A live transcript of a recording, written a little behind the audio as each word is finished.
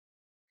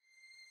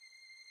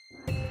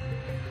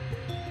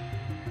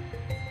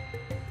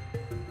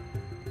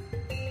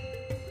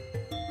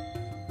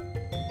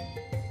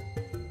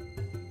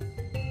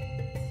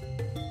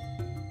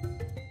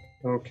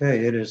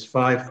Okay, it is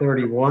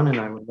 5:31, and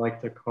I would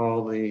like to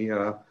call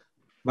the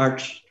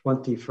March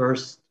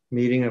 21st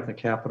meeting of the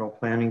Capital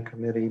Planning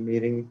Committee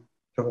meeting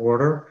to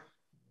order.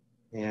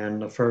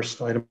 And the first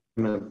item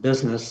of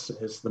business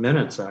is the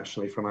minutes,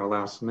 actually, from our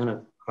last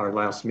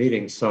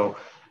meeting. So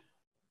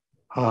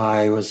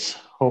I was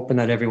hoping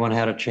that everyone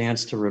had a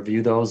chance to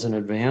review those in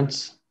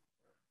advance.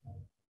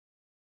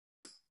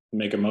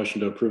 Make a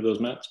motion to approve those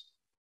minutes.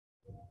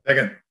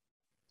 Second.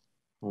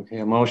 Okay,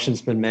 a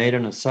motion's been made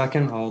and a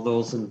second. All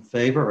those in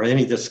favor, or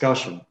any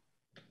discussion?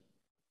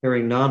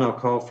 Hearing none, I'll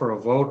call for a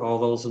vote. All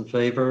those in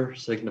favor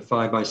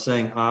signify by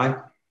saying aye.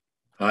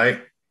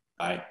 Aye.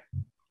 Aye.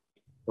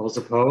 Those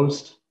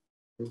opposed?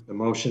 The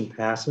motion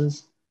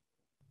passes.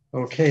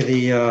 Okay,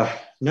 the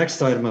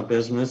next item of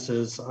business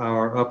is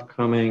our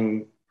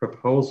upcoming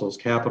proposals,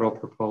 capital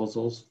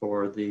proposals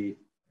for the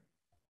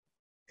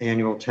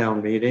annual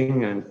town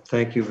meeting. And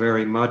thank you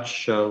very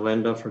much,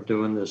 Linda, for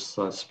doing this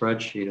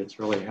spreadsheet. It's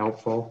really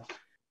helpful.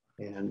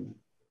 And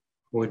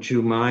would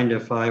you mind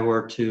if I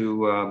were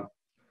to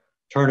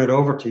turn it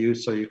over to you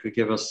so you could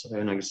give us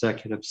an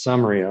executive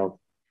summary of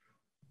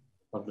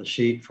the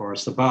sheet for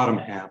us, the bottom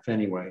half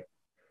anyway?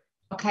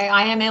 Okay,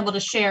 I am able to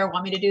share.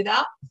 Want me to do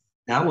that?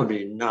 That would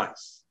be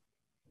nice.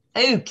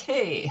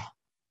 Okay.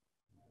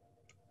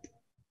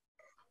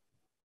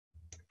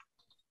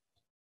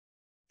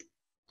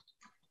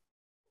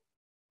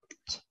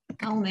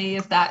 Tell me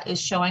if that is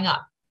showing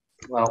up.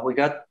 Well, we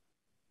got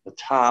the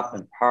top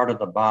and part of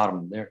the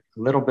bottom there, a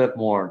little bit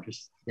more.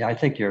 Just, yeah, I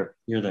think you're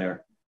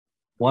there.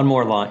 One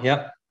more line.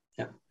 Yep.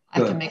 Yep. I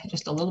can make it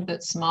just a little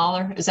bit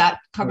smaller. Does that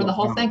cover the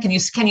whole thing? Can you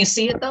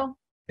see it though?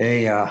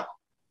 Hey,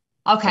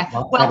 okay.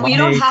 Well, you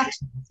don't have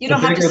to. You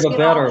don't have to see the it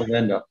better, all.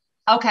 Linda.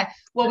 Okay.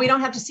 Well, we don't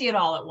have to see it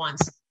all at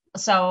once.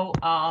 So,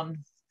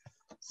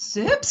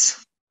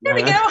 zips. There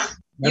we go.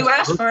 You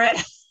asked for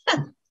it.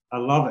 I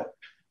love it.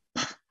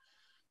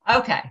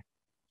 Okay.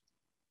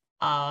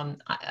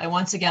 I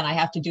once again, I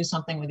have to do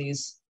something with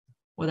these,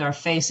 with our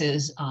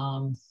faces,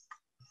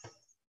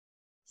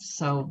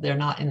 so they're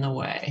not in the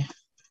way.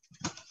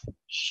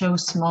 Show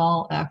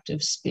small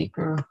active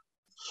speaker,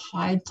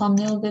 hide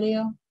thumbnail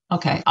video.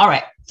 Okay, all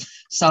right.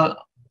 So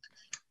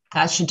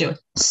that should do it.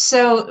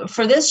 So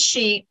for this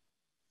sheet,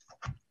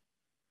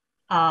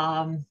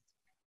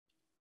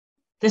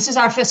 this is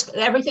our fiscal,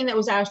 everything that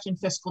was asked in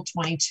fiscal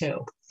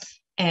 22.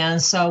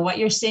 And so what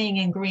you're seeing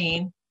in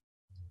green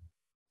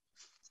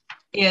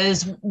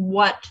is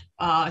what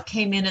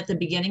came in at the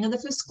beginning of the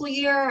fiscal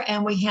year,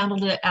 and we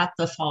handled it at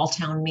the fall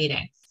town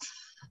meeting.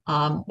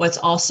 What's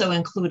also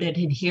included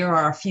in here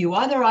are a few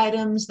other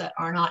items that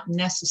are not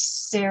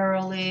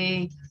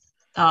necessarily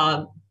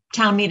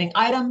town meeting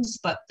items,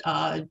 but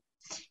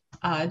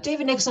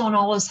David Nixon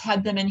always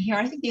had them in here.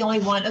 I think the only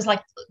one is,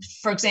 like,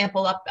 for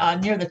example, up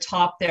near the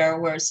top there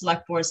where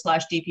Select Board /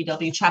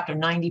 DPW Chapter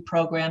 90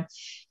 program,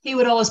 he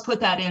would always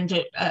put that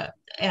into,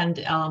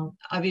 and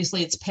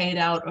obviously it's paid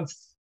out of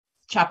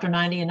Chapter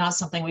 90 and not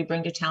something we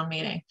bring to town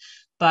meeting.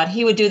 But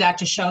he would do that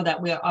to show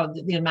that we are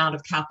the amount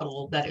of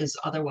capital that is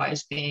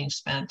otherwise being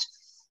spent.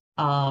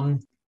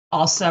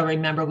 Also,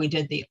 remember, we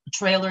did the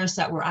trailers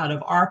that were out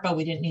of ARPA.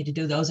 We didn't need to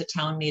do those at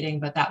town meeting,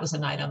 but that was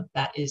an item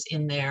that is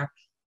in there.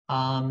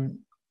 There's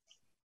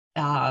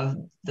a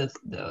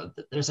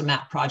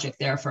map project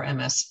there for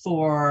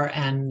MS4,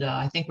 and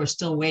I think we're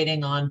still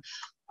waiting on,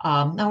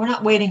 no, we're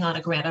not waiting on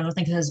a grant. I don't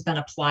think it has been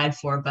applied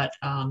for, but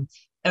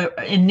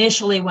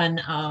initially when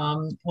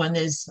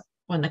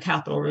the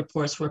capital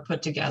reports were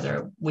put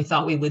together, we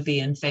thought we would be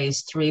in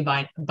phase 3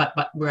 but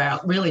we're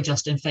really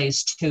just in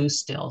phase 2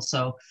 still.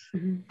 So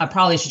I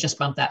probably should just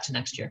bump that to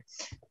next year.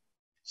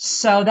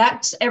 So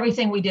that's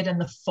everything we did in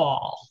the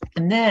fall.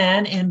 And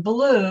then in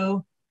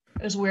blue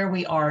is where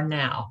we are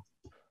now.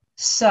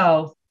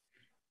 So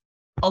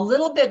a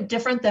little bit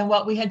different than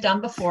what we had done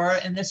before.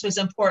 And this was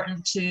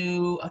important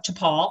to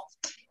Paul.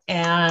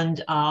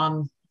 And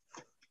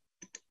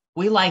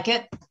we like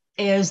it,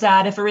 is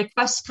that if a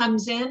request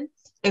comes in,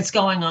 it's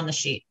going on the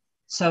sheet.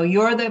 So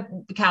you're the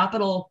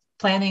capital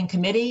planning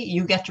committee,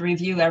 you get to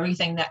review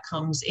everything that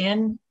comes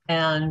in,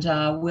 and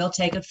we'll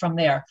take it from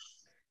there.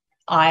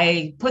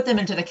 I put them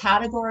into the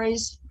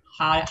categories: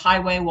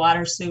 highway,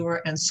 water,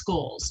 sewer, and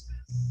schools.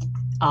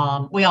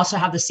 We also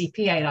have the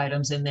CPA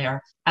items in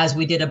there, as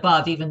we did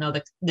above, even though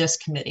this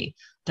committee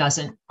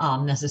doesn't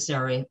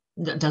necessarily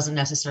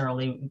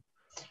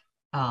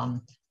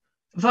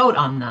vote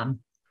on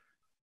them.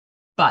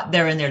 But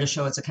they're in there to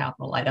show it's a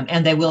capital item,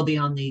 and they will be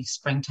on the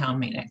spring town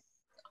meeting.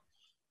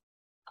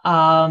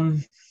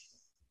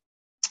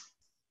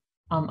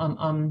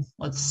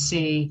 Let's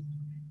see.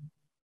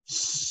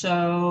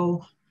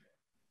 So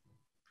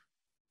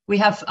we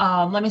have,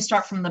 let me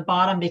start from the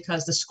bottom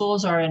because the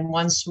schools are in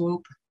one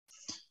swoop.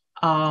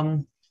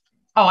 Oh,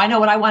 I know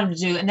what I wanted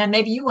to do. And then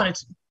maybe you wanted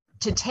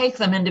to take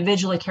them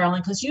individually,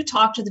 Carolyn, because you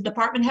talked to the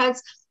department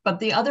heads. But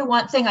the other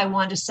one thing I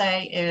wanted to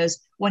say is,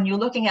 when you're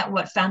looking at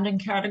what funding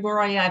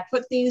category I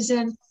put these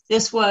in,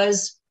 this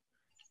was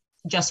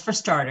just for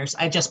starters.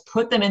 I just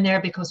put them in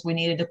there because we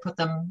needed to put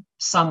them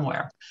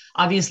somewhere.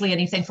 Obviously,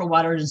 anything for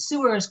water and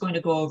sewer is going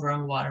to go over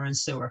on water and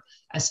sewer.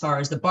 As far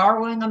as the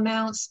borrowing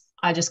amounts,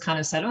 I just kind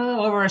of said,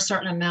 oh, over a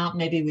certain amount,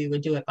 maybe we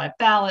would do it by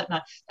ballot.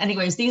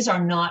 Anyways, these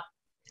are not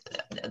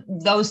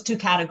those two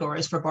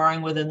categories for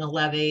borrowing within the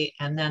levy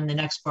and then the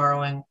next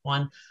borrowing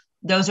one.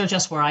 Those are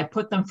just where I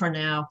put them for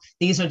now.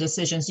 These are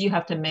decisions you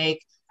have to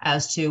make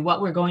as to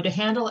what we're going to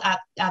handle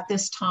at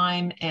this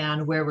time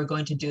and where we're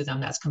going to do them.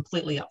 That's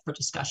completely up for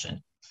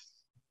discussion.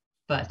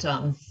 But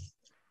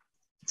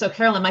so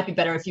Carolyn, it might be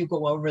better if you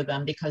go over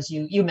them because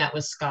you met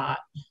with Scott.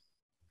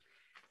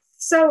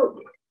 So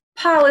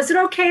Paul, is it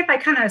okay if I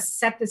kind of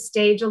set the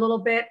stage a little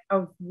bit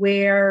of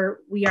where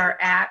we are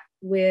at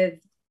with,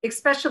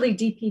 especially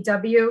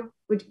DPW?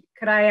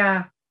 Could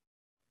I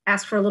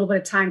ask for a little bit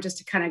of time just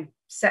to kind of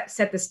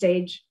set the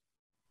stage?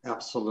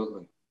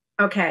 Absolutely.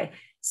 Okay,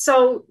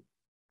 so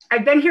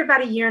I've been here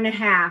about 1.5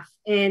 years,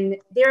 and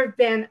there have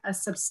been a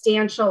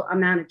substantial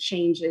amount of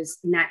changes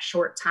in that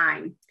short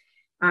time,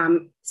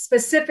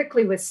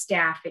 specifically with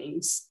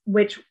staffings,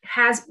 which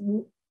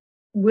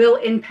will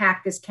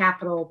impact this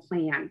capital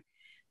plan.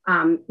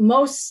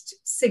 Most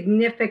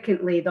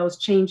significantly, those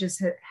changes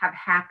have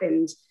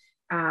happened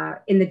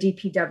in the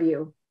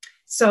DPW.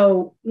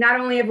 So not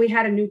only have we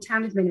had a new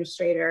town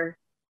administrator,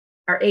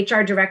 our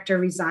HR director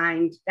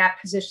resigned. That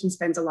position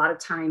spends a lot of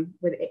time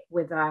with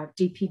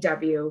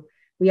DPW.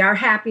 We are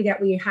happy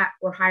that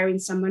we're hiring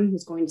someone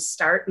who's going to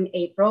start in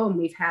April, and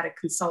we've had a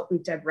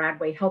consultant, Deb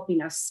Radway,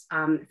 helping us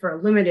for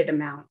a limited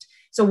amount.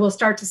 So we'll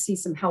start to see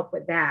some help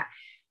with that.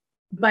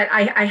 But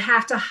I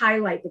have to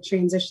highlight the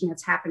transition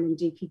that's happened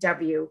in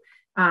DPW.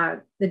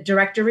 The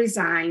director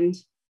resigned.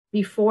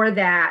 Before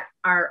that,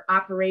 our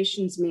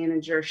operations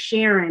manager,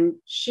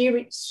 Sharon,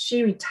 she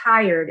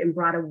retired and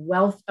brought a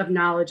wealth of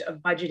knowledge of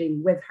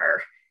budgeting with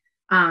her.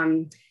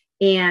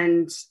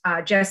 And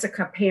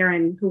Jessica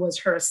Perrin, who was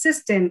her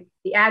assistant,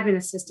 the admin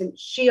assistant,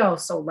 she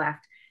also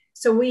left.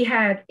 So we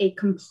had a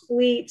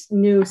complete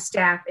new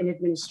staff in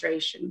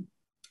administration.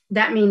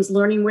 That means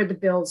learning where the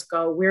bills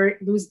go,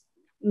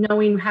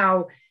 knowing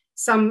how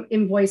some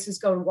invoices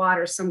go to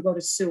water, some go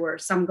to sewer,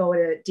 some go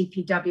to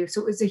DPW.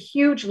 So it was a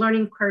huge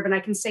learning curve. And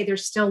I can say they're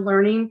still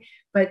learning,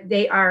 but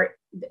the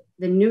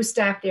new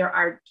staff there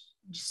are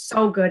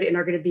so good and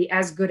are going to be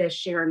as good as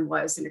Sharon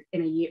was in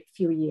a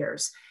few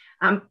years.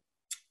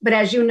 But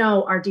as you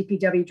know, our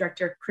DPW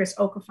director, Chris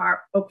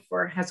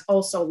Okafor, has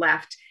also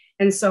left.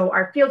 And so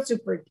our field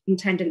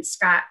superintendent,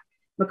 Scott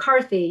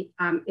McCarthy,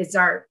 is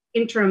our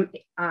interim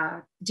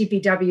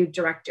DPW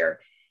director.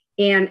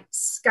 And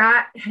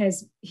Scott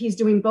he's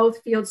doing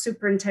both field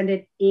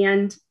superintendent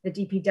and the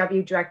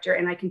DPW director.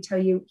 And I can tell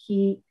you,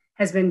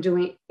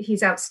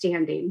 he's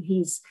outstanding.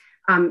 He's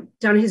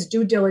done his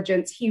due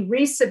diligence. He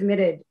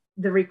resubmitted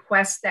the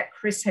request that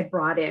Chris had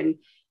brought in,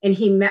 and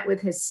he met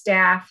with his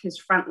staff,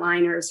 his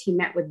frontliners, he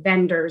met with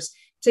vendors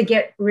to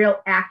get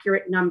real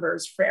accurate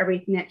numbers for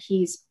everything that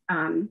he's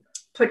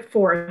put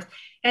forth.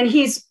 And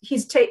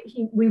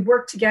we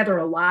worked together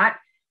a lot.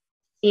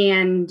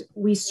 And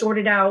we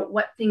sorted out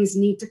what things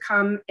need to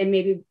come and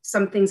maybe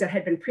some things that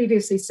had been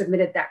previously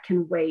submitted that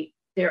can wait.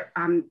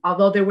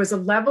 Although there was a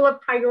level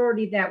of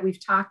priority that we've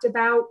talked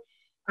about,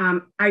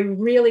 I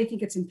really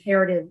think it's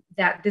imperative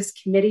that this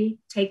committee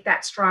take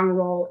that strong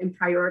role in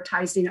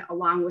prioritizing it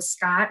along with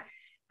Scott.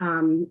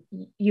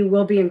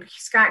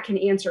 Scott can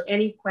answer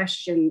any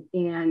question,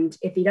 and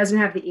if he doesn't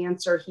have the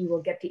answer, he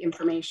will get the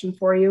information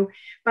for you.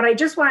 But I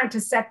just wanted to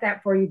set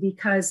that for you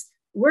because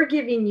we're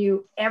giving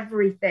you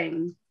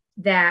everything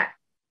that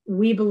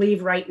we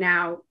believe right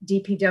now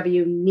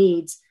DPW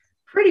needs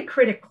pretty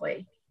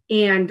critically.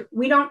 And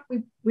we're not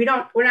going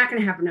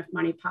to have enough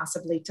money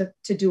possibly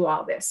to do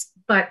all this.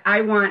 But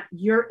I want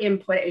your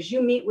input as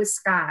you meet with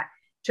Scott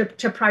to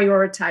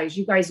prioritize.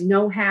 You guys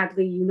know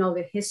Hadley, you know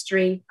the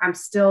history.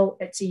 It's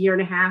 1.5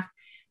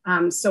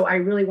 years. So I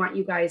really want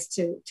you guys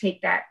to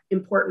take that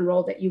important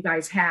role that you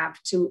guys have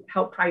to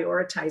help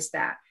prioritize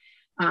that.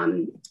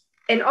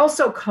 And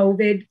also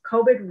COVID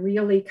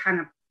really kind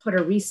of put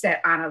a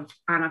reset on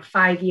a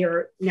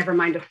 5-year, never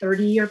mind a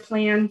 30-year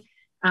plan.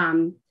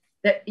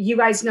 That you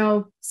guys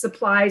know,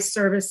 supplies,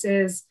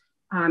 services,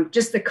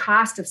 just the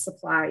cost of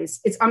supplies,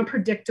 it's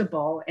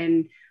unpredictable.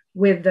 And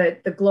with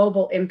the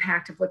global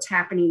impact of what's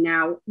happening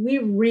now, we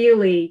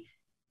really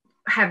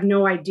have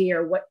no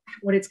idea what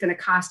it's going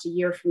to cost a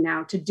year from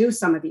now to do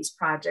some of these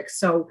projects.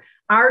 So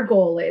our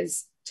goal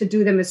is to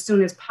do them as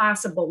soon as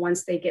possible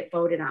once they get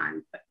voted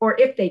on, or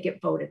if they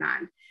get voted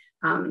on.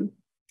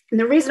 And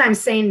the reason I'm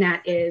saying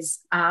that is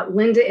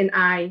Linda and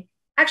I,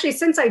 actually,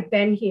 since I've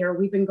been here,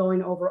 we've been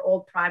going over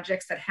old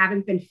projects that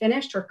haven't been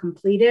finished or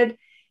completed.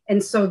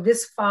 And so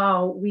this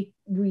fall, we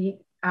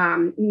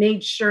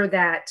made sure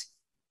that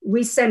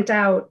we sent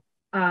out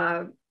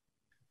the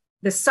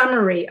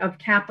summary of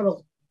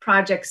capital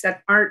projects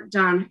that aren't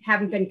done,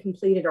 haven't been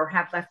completed, or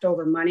have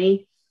leftover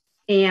money.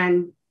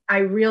 And I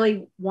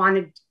really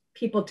wanted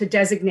people to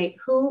designate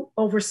who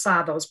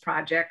oversaw those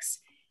projects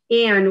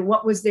and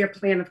what was their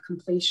plan of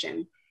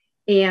completion.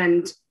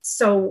 And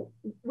so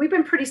we've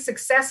been pretty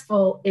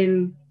successful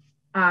in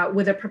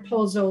with a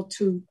proposal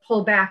to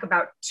pull back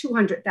about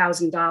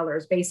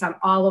 $200,000 based on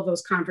all of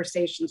those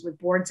conversations with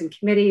boards and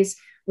committees,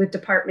 with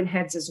department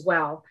heads as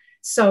well.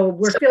 So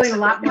we're feeling a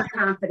lot more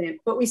confident,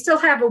 but we still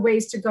have a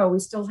ways to go. We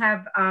still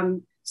have,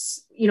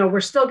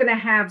 we're still going to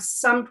have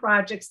some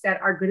projects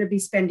that are going to be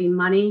spending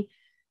money.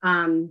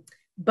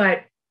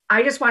 But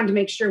I just wanted to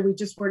make sure we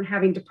just weren't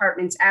having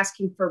departments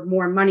asking for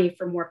more money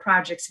for more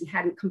projects and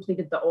hadn't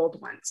completed the old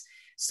ones.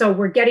 So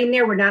we're getting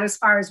there. We're not as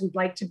far as we'd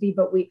like to be,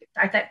 but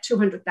I thought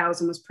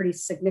 200,000 was pretty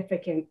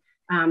significant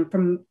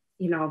from,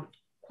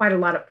 quite a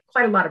lot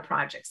of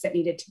projects that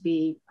needed to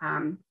be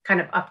kind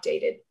of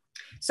updated.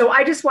 So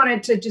I just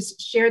wanted to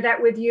just share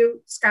that with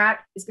you. Scott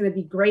is going to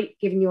be great,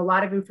 giving you a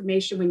lot of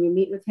information when you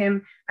meet with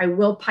him. I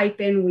will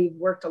pipe in. We've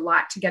worked a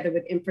lot together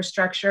with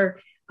infrastructure.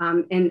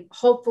 And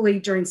hopefully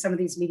during some of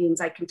these meetings,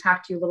 I can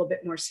talk to you a little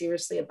bit more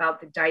seriously about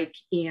the dike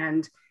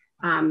and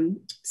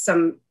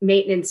some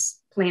maintenance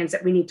plans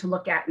that we need to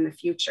look at in the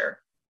future.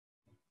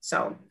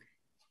 So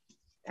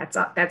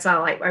that's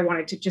all I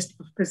wanted to just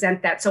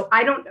present that. So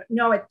I don't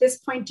know at this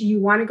point, do you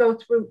want to go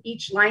through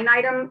each line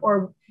item,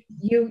 or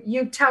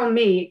you tell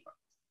me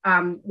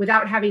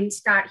without having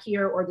Scott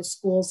here or the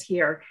schools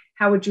here,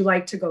 how would you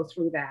like to go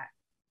through that?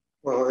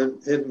 Well,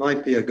 it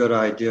might be a good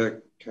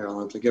idea,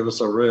 Carolyn, to give us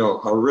a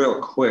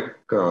real quick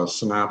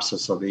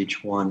synopsis of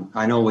each one.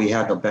 I know we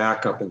had the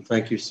backup, and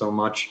thank you so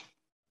much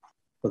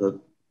for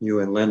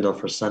you and Linda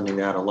for sending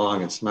that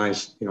along. It's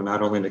nice,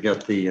 not only to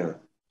get the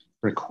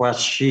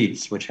request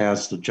sheets, which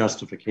has the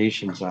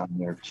justifications on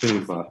there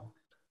too, but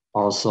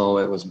also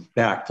it was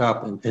backed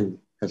up. And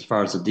as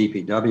far as the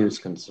DPW is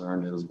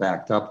concerned, it was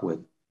backed up with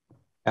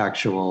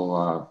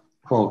actual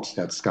quotes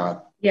that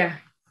Scott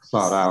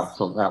sought out.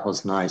 So that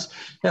was nice.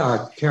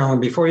 Yeah, Carolyn,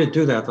 before you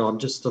do that though, I'm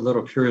just a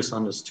little curious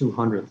on this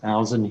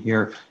 200,000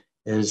 here.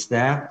 Is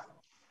that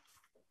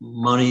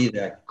money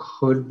that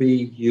could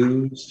be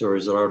used, or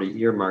is it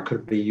already earmarked,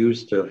 could be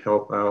used to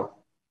help out,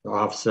 to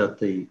offset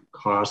the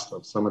cost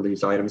of some of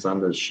these items on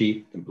the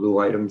sheet, the blue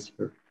items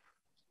here?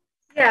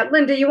 Yeah,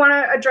 Linda, you want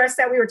to address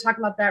that? We were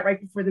talking about that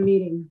right before the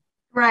meeting.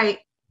 Right.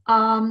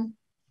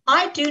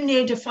 I do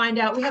need to find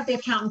out. We have the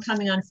accountant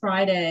coming on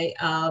Friday.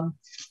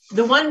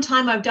 The one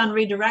time I've done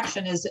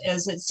redirection is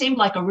it seemed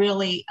like a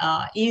really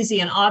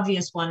easy and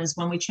obvious one is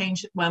when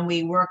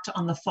we worked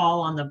on the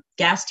fall on the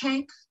gas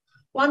tank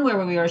one,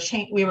 where we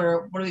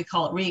were what do we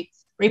call it,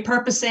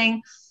 repurposing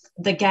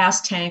the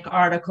gas tank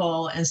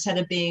article. Instead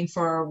of being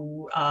for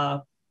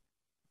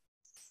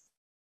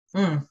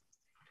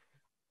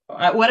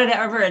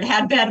whatever it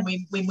had been,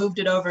 we moved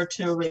it over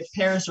to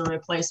repairs or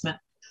replacement.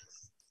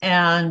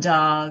 And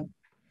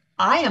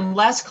I am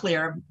less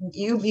clear.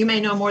 You may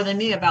know more than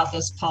me about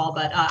this, Paul,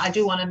 but I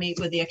do want to meet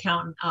with the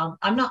accountant.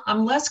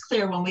 I'm less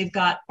clear when we've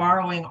got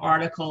borrowing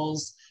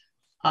articles.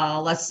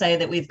 Let's say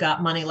that we've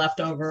got money left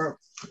over,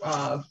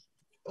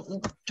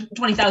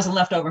 20,000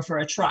 left over for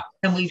a truck,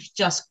 and we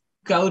just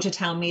go to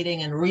town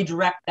meeting and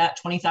redirect that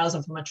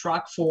 20,000 from a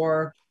truck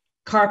for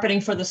carpeting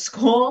for the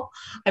school.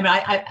 I mean,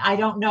 I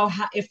don't know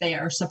if they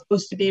are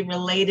supposed to be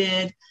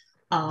related.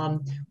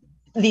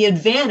 The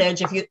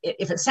advantage,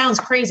 if it sounds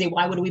crazy,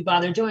 why would we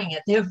bother doing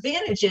it? The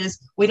advantage is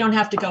we don't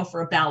have to go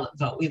for a ballot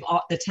vote.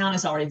 The town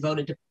has already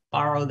voted to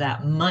borrow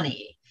that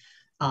money.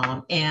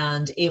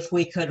 And if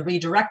we could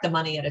redirect the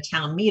money at a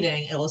town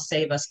meeting, it'll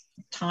save us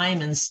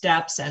time and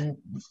steps and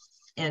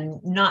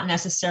not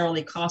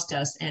necessarily cost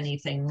us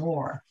anything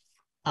more.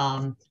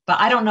 But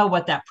I don't know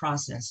what that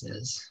process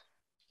is.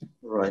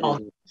 Right.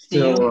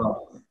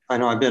 Still, I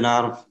know I've been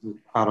out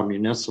of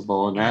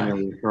municipal and that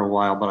area for a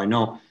while, but I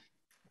know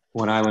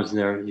when I was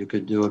there, you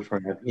could do it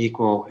for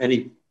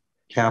any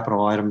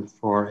capital item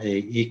for a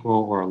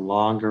equal or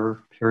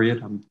longer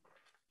period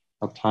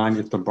of time.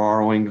 If the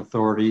borrowing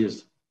authority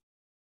is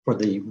for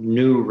the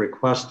new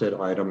requested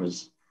item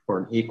is for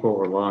an equal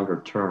or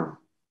longer term.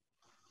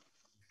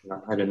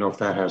 I don't know if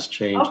that has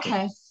changed.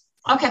 Okay.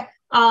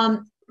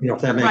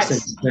 If that makes any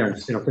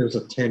sense. If there's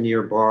a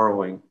 10-year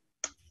borrowing,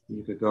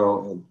 you could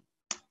go and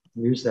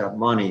use that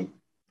money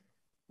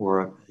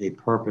for a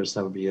purpose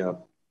that would be a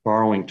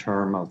borrowing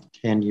term of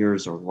 10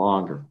 years or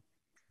longer.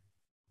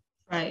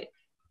 Right.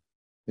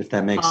 If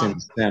that makes any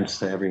sense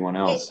to everyone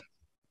else.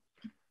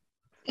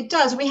 It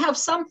does. We have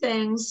some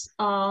things,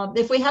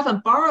 if we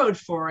haven't borrowed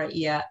for it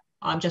yet,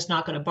 I'm just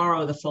not going to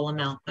borrow the full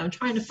amount. I'm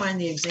trying to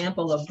find the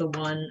example of the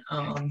one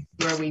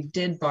where we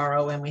did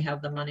borrow and we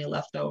have the money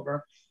left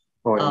over.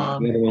 The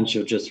other ones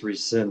you'll just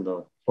rescind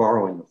the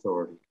borrowing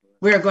authority.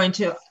 We're going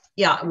to,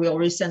 we'll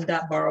rescind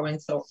that borrowing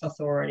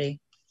authority.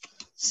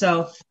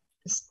 So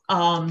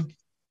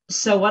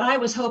what I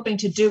was hoping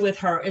to do with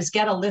her is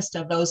get a list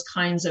of those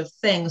kinds of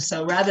things.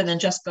 So rather than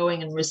just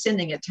going and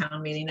rescinding at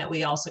town meeting, that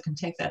we also can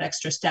take that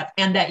extra step,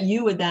 and that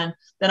you would then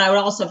I would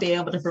also be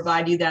able to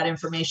provide you that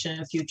information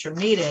in a future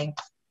meeting,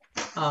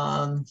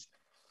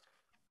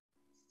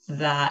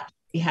 that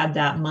we had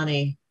that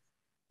money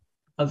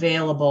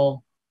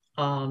available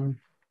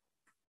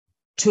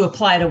to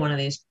apply to one of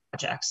these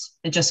projects.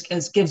 It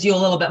gives you a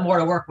little bit more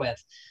to work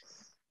with.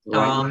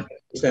 Right.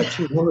 Is that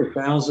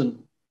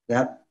 200,000,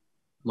 that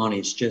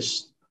money's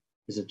just,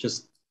 is it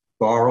just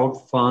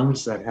borrowed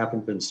funds that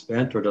haven't been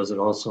spent, or does it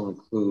also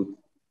include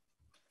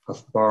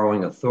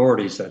borrowing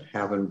authorities that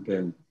haven't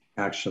been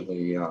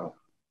actually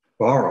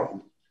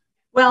borrowed?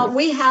 Well,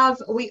 we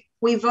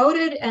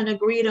voted and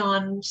agreed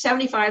on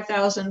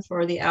 75,000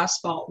 for the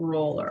asphalt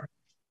roller.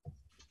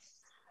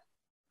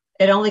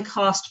 It only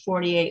cost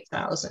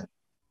 48,000.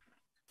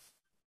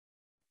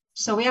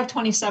 So we have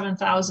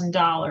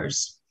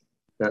 $27,000.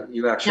 That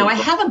you actually. Now I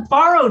haven't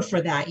borrowed for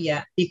that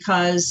yet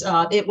because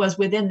it was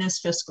within this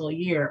fiscal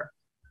year.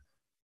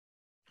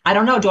 I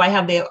don't know. Do I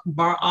have the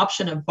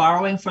option of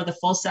borrowing for the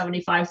full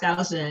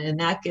 75,000, and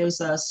that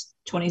gives us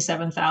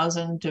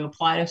 27,000 to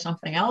apply to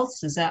something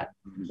else? Is that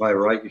by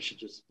right? You should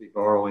just be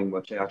borrowing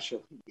what you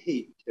actually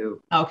need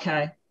to.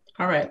 Okay.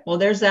 All right. Well,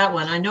 there's that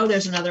one. I know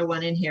there's another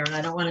one in here, and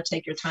I don't want to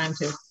take your time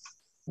to,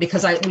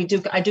 because I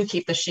do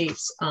keep the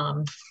sheets.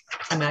 I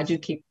mean, I do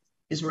keep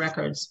these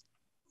records.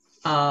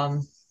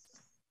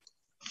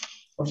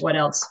 Of what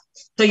else?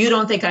 So you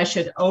don't think I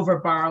should over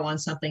borrow on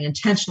something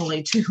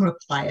intentionally to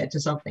apply it to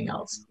something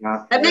else?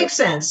 That makes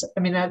sense. I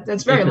mean,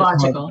 that's very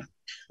logical.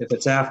 If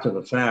it's after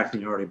the fact,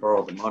 you already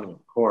borrowed the money,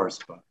 of course,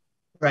 but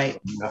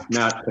right.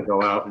 Not to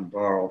go out and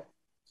borrow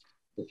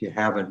if you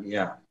haven't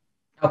yet.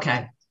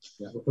 Okay.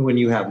 When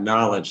you have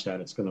knowledge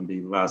that it's going to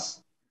be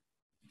less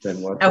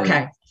than what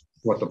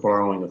what the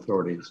borrowing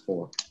authority is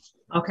for.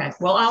 Okay,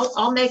 well,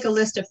 I'll make a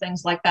list of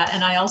things like that.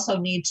 And I also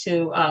need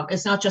to,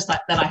 it's not just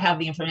that I have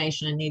the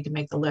information and need to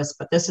make the list,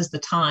 but this is the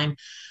time.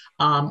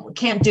 We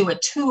can't do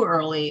it too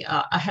early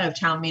ahead of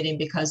town meeting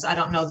because I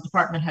don't know, the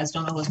department heads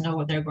don't always know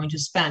what they're going to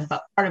spend,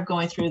 but part of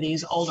going through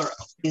these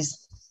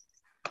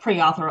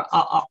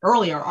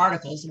earlier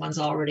articles, the ones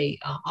already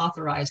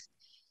authorized,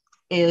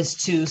 is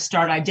to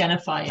start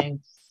identifying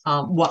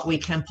what we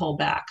can pull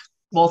back,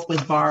 both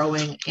with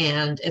borrowing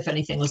and if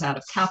anything was out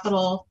of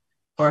capital,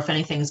 or if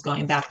anything's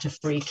going back to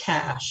free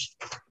cash.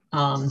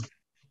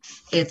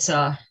 It's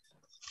a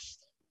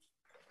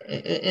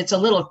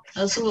little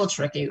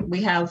tricky.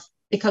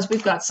 Because we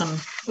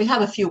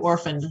have a few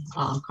orphaned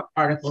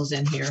articles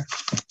in here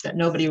that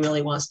nobody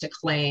really wants to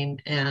claim,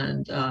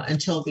 and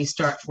until we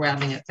start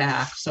grabbing it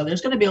back. So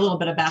there's going to be a little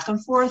bit of back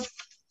and forth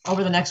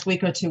over the next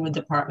week or two with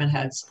department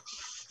heads.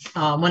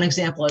 One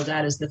example of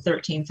that is the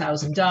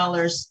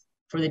 $13,000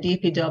 for the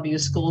DPW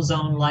school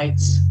zone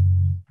lights.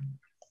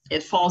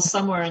 It falls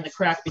somewhere in the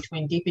crack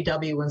between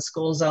DPW and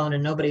school zone,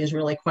 and nobody is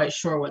really quite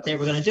sure what they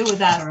were going to do with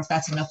that, or if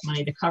that's enough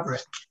money to cover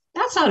it.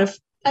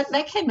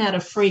 That came out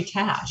of free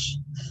cash.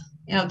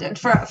 You know,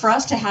 for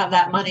us to have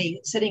that money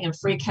sitting in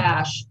free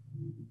cash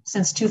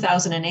since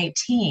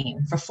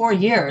 2018 for 4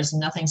 years and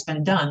nothing's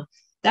been done,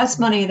 that's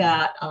money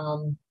that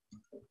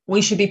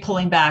we should be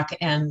pulling back,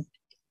 and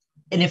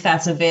if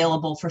that's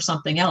available for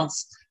something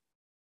else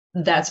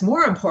that's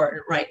more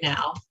important right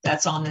now,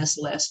 that's on this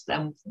list,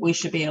 then we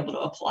should be able to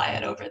apply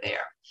it over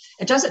there.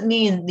 It doesn't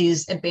mean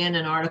these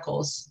abandoned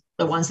articles,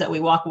 the ones that we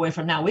walk away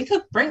from now, we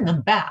could bring them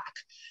back,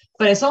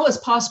 but it's always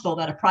possible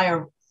that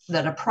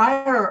a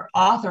prior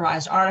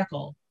authorized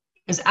article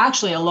is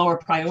actually a lower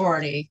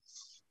priority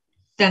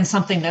than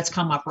something that's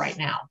come up right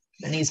now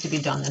that needs to be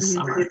done this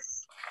summer.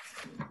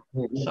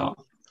 So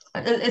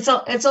it's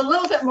a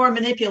little bit more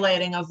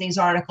manipulating of these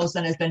articles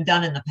than has been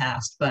done in the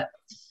past, but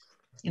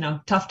you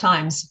know, tough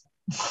times.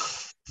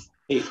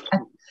 Hey,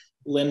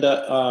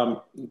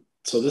 Linda,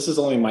 so this is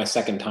only my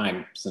second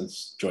time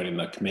since joining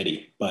the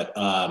committee, but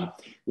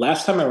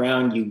last time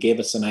around you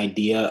gave us an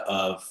idea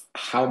of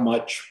how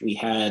much we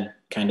had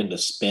kind of to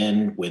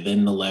spend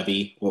within the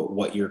levy,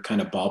 what your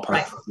kind of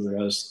ballpark figure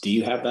was. Do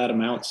you have that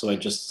amount? So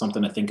it's just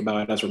something to think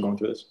about as we're going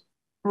through this.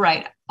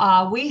 Right.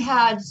 We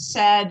had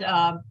said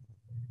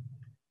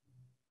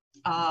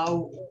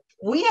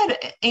we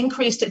had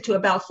increased it to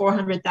about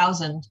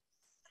 400,000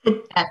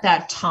 at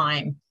that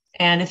time.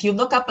 And if you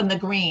look up in the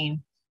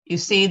green, you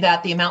see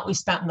that the amount we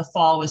spent in the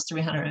fall was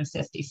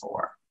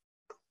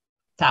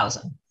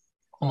 354,000,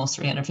 almost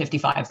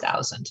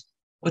 355,000,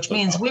 which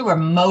means we were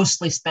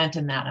mostly spent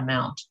in that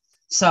amount.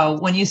 So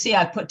when you see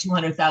I put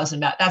 200,000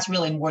 back, that's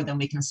really more than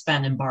we can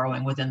spend in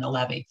borrowing within the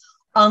levy,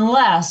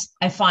 unless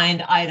I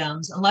find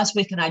items, unless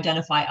we can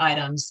identify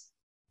items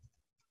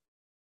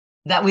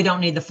that we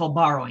don't need the full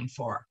borrowing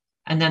for.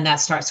 And then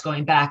that starts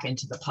going back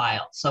into the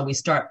pile. So we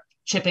start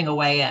chipping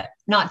away at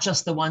not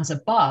just the ones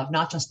above,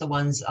 not just the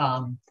ones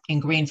in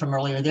green from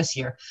earlier this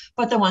year,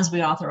 but the ones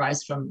we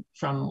authorized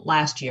from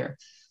last year.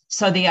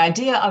 So the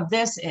idea of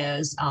this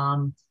is,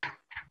 and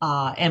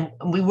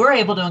we were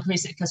able to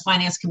increase it because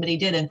Finance Committee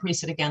did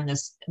increase it again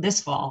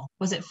this fall.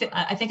 Was it,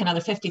 I think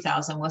another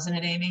 50,000, wasn't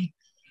it, Amy?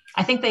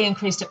 I think they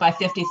increased it by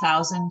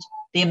 50,000,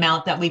 the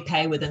amount that we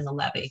pay within the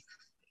levy,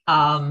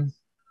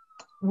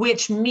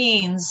 which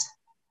means,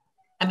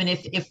 I mean,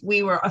 if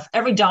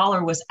every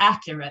dollar was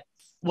accurate,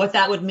 what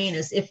that would mean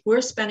is if we're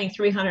spending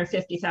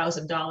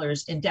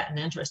 $350,000 in debt and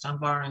interest on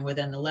borrowing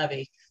within the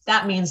levy,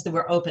 that means that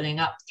we're opening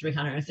up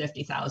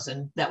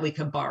 $350,000 that we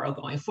can borrow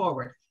going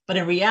forward. But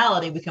in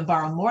reality, we can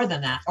borrow more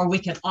than that, or we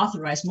can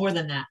authorize more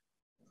than that,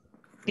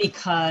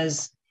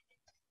 because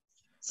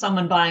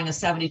someone buying a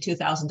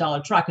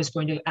 $72,000 truck is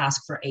going to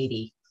ask for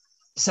 80.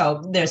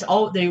 So there's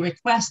the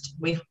request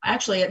we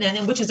actually,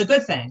 and which is a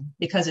good thing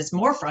because it's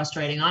more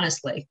frustrating,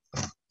 honestly,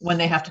 when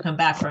they have to come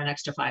back for an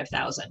extra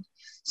 5,000.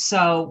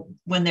 So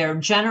when they're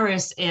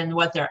generous in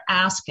what they're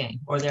asking,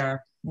 or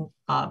they're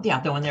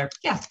when they're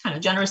kind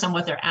of generous on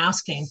what they're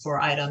asking for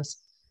items,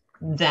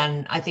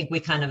 then I think we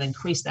kind of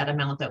increase that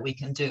amount that we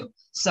can do.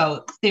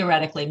 So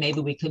theoretically, maybe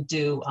we could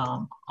do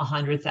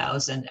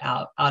 100,000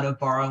 out of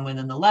borrowing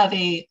within the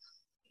levy,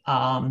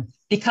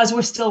 because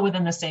we're still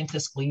within the same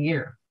fiscal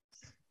year.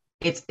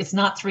 It's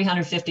not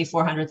 350,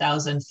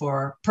 400,000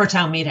 per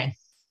town meeting,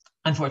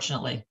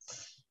 unfortunately.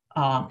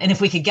 And if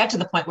we could get to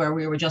the point where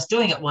we were just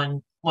doing it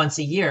once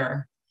a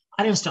year,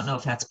 I just don't know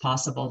if that's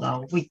possible,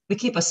 though. We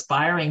keep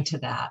aspiring to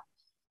that,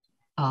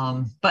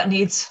 but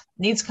needs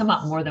come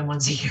up more than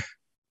once a year.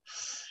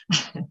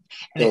 So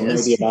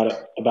maybe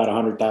about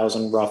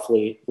 100,000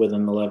 roughly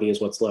within the levy is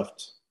what's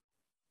left.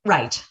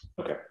 Right.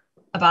 Okay.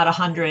 About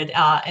 100,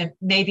 and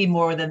maybe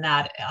more than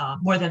that.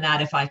 More than that,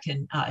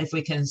 if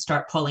we can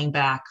start pulling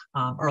back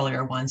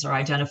earlier ones, or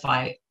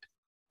identify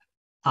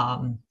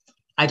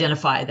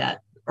that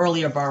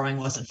earlier borrowing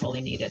wasn't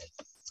fully needed,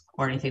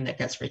 or anything that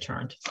gets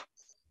returned.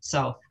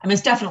 So, I mean,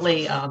 it's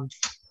definitely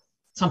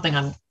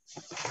something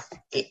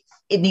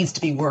it needs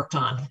to be worked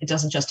on. It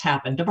doesn't just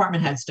happen.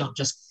 Department heads don't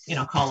just,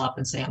 call up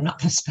and say, I'm not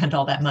going to spend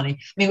all that money.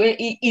 I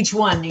mean, each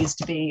one needs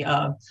to be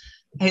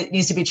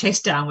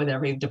chased down with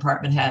every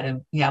department head,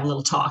 and you have a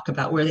little talk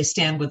about where they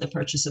stand with the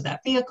purchase of that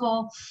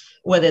vehicle,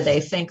 whether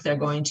they think they're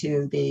going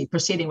to be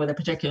proceeding with a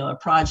particular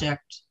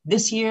project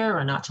this year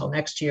or not till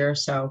next year.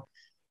 So,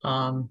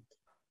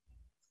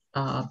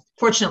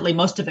 fortunately,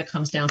 most of it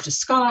comes down to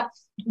Scott.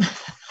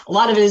 A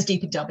lot of it is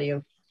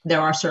DPW. There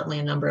are certainly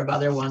a number of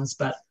other ones,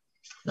 but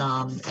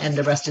and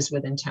the rest is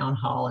within town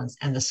hall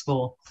and the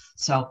school.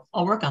 So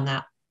I'll work on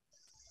that.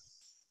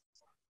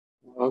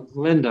 Well,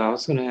 Linda, I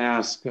was going to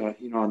ask,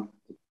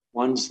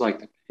 ones like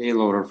the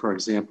payloader, for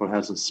example,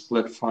 has a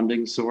split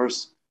funding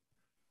source.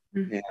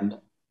 Mm-hmm. And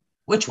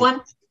which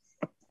one?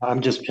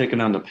 I'm just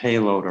picking on the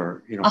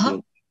payloader,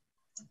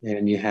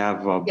 and you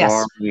have yes.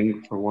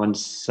 borrowing for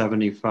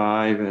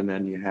 175, and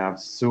then you have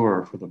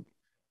sewer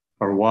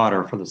or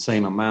water for the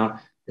same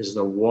amount. Is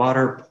the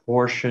water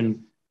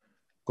portion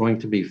going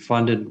to be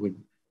funded with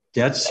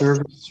debt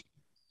service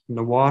in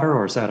the water,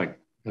 or is that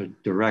a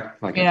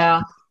direct, like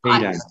yeah, a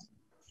pay down?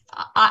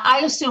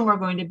 I assume we're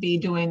going to be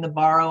doing the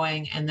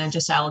borrowing and then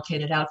just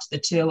allocate it out to the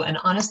two. And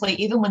honestly,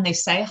 even when they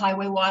say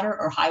highway water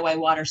or highway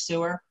water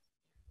sewer,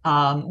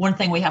 one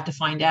thing we have to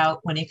find out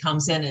when he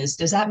comes in is,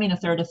 does that mean a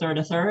third, a third,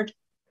 a third?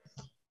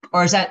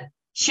 Or is that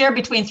share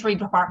between three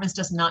departments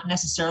does not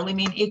necessarily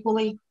mean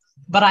equally,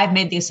 but I've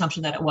made the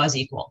assumption that it was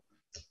equal.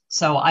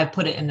 So I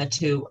put it in the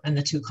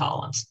two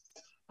columns.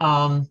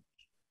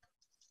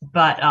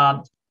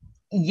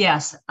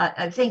 Yes,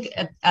 I think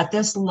at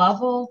this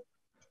level,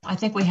 I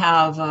think we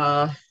have,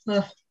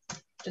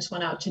 just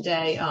went out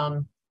today,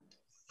 how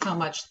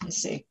much, let's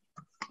see,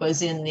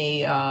 was in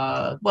the,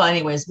 well,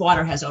 anyways,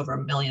 water has over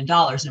 $1 million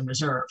in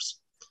reserves.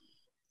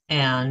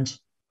 And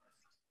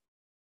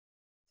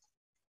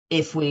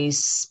if we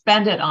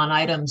spend it on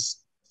items,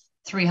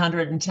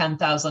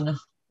 310,000,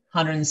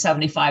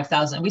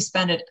 175,000, we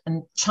spend it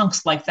in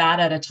chunks like that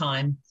at a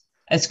time,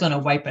 it's going to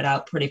wipe it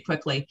out pretty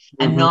quickly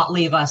and not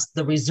leave us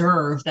the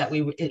reserve that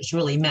it's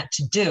really meant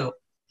to do.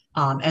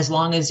 As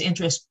long as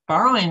interest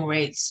borrowing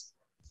rates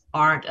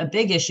aren't a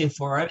big issue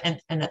for it. And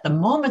at the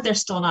moment, they're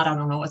still not. I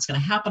don't know what's going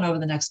to happen over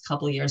the next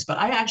couple of years, but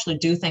I actually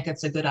do think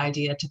it's a good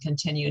idea to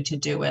continue to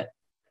do it,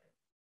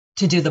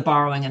 to do the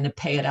borrowing and to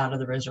pay it out of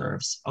the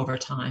reserves over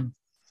time.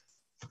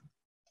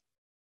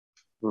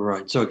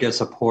 Right. So it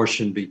gets a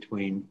portion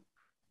between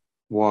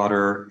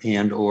water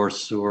and or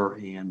sewer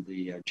and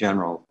the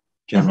general.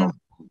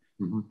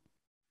 Mm-hmm.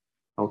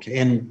 Okay.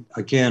 And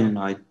again,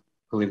 I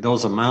believe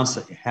those amounts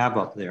that you have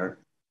up there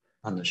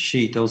on the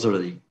sheet, those are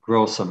the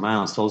gross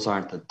amounts. Those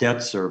aren't the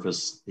debt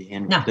service, the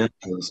annual debt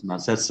service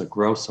amounts. That's the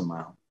gross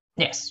amount.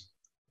 Yes.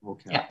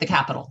 Okay. Yeah, the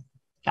capital.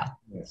 Yeah.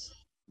 Yes.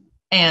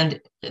 And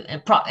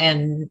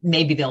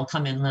maybe they'll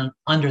come in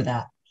under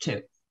that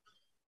too.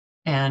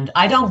 And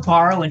I don't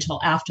borrow until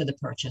after the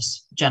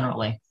purchase,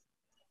 generally.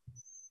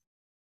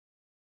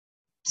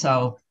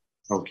 So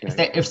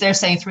okay. If they're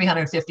saying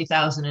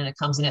 350,000 and it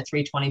comes in at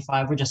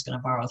 325, we're just going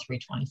to borrow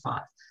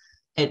 325.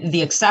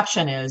 The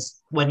exception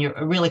is when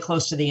you're really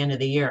close to the end of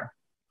the year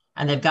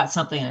and they've got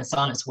something that's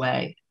on its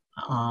way.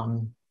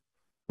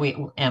 We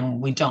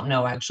don't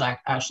know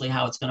actually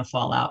how it's going to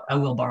fall out. I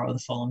will borrow the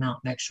full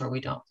amount, make sure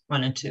we don't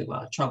run into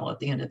trouble at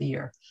the end of the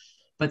year.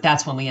 But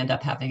that's when we end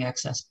up having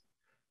excess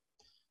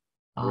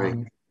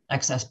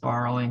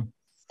borrowing.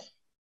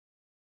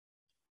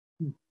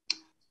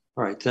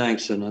 All right,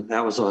 thanks. And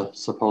that was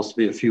supposed to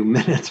be a few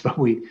minutes, but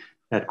we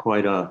had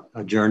quite a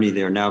journey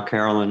there. Now,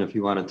 Carolyn, if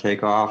you want to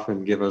take off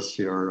and give us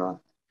your...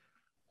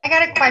 I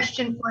got a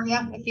question for you,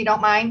 if you don't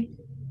mind,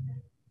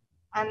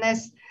 on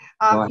this.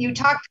 You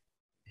talked,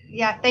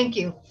 yeah, thank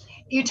you.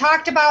 You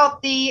talked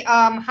about the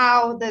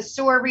how the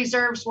sewer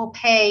reserves will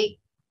pay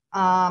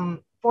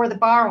for the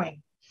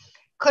borrowing.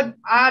 Could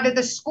out of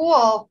the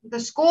school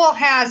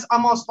has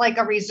almost like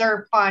a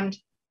reserve fund,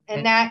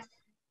 and that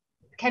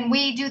can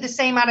we do the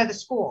same out of the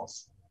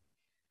schools?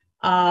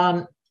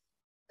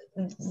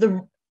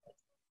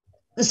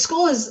 The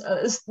school is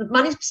the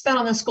money spent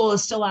on the school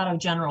is still out of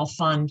general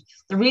fund.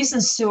 The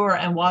reason sewer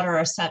and water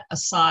are set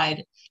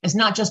aside is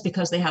not just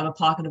because they have a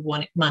pocket of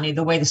money,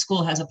 the way the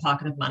school has a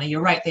pocket of money.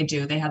 You're right, they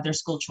do. They have their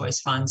school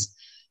choice funds,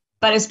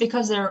 but it's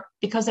because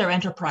they're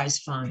enterprise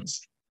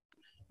funds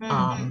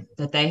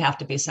that they have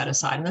to be set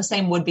aside. And the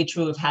same would be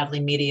true of Hadley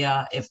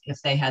Media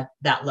if they had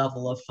that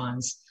level of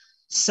funds.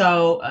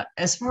 So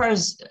as far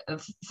as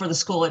for the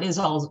school, it is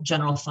all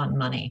general fund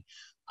money.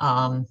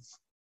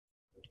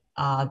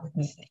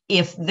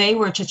 If they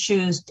were to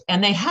choose,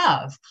 and they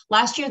have,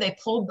 last year they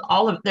pulled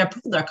their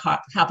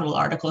capital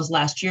articles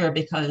last year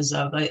because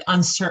of the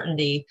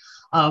uncertainty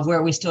of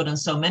where we stood on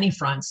so many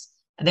fronts.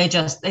 They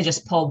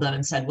just pulled them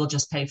and said, we'll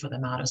just pay for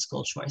them out of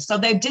school choice. So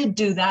they did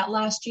do that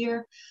last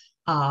year.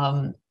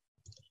 We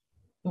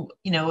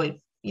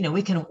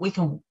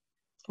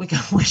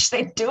can wish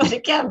they'd do it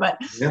again, but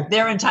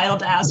they're entitled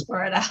to ask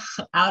for it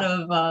out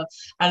of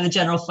the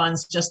general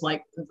funds, just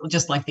like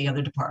the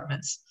other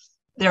departments.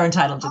 They're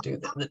entitled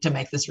to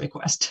make this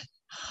request.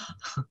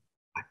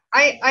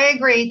 I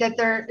agree that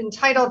they're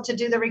entitled to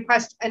do the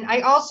request. And I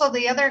also,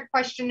 the other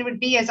question would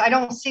be is I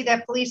don't see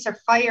that police or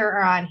fire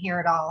are on here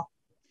at all.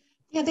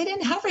 Yeah, they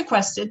didn't have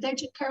requested,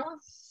 did you, Carolyn?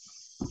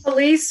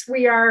 Police,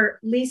 we are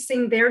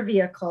leasing their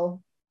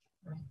vehicle.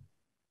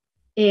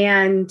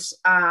 And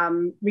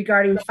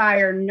regarding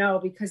fire, no,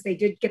 because they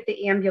did get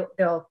the ambulance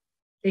bill.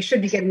 They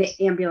should be getting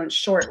the ambulance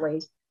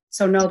shortly.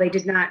 So no, they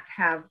did not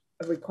have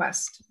a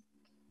request.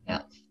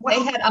 Yeah,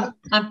 they had.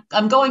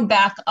 I'm going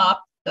back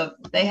up.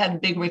 They had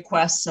big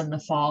requests in the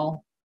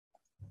fall,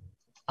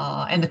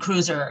 and the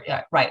cruiser,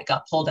 right,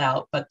 got pulled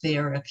out. But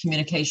their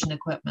communication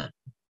equipment.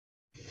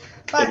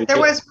 But there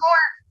was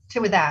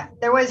more to that.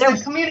 There was the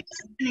communication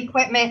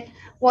equipment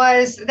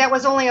that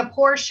was only a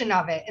portion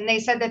of it, and they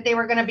said that they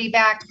were going to be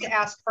back to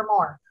ask for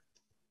more.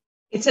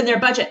 It's in their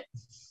budget.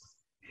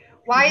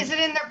 Why is it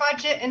in their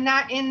budget and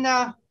not in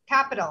the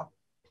capital?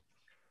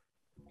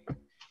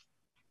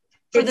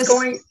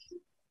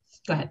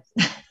 Go ahead.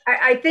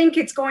 I think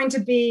it's going to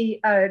be,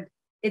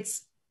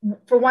 it's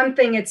for one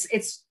thing,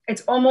 it's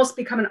almost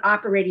become an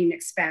operating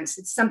expense.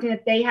 It's something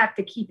that they have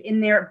to keep in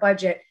their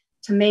budget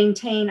to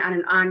maintain on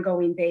an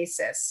ongoing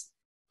basis.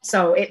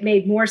 So it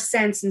made more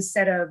sense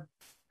instead of,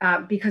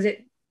 because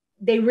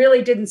they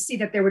really didn't see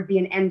that there would be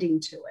an ending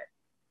to it.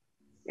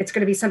 It's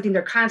going to be something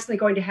they're constantly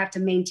going to have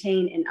to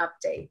maintain and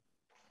update.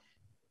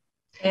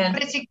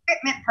 But it's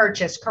equipment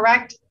purchase,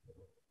 correct?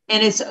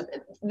 And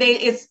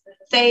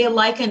they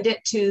likened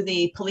it to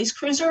the police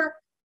cruiser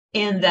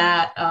in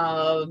that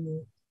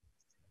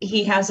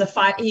he is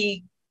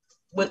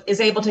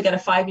able to get a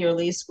 5-year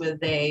lease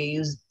with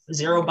a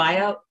 0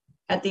 buyout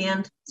at the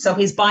end. So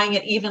he's buying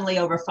it evenly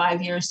over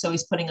 5 years. So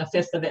he's putting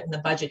 1/5 of it in the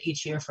budget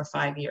each year for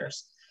 5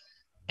 years.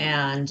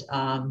 And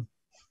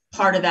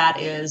part of that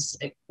is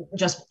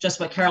just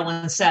what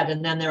Carolyn said.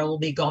 And then there will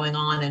be going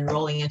on and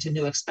rolling into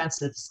new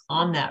expenses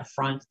on that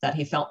front that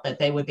he felt that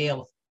they would be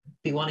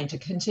wanting to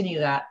continue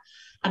that.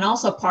 And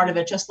also part of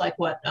it, just like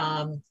what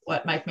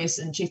Mike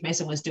Mason, Chief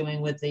Mason was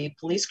doing with the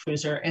police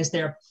cruiser, is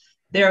they're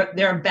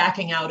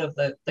backing out of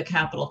the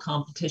capital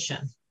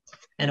competition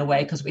in a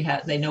way, because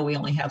they know we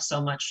only have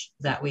so much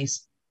that we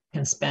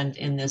can spend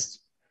in this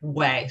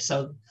way.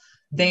 So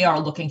they are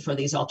looking for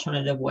these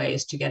alternative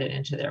ways to get it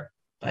into their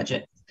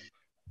budget.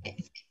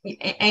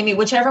 Amy,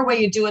 whichever way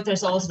you do it,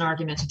 there's always an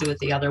argument to do it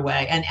the other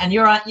way. And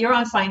you're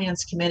on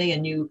finance committee,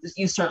 and you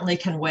certainly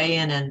can weigh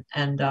in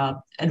and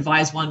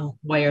advise one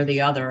way or the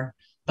other.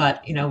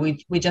 But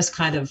we just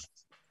kind of,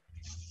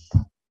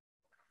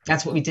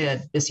 that's what we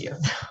did this year.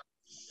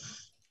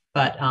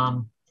 But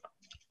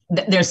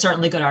there's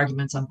certainly good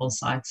arguments on both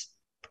sides.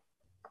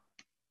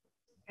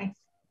 Okay.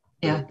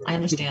 Yeah, I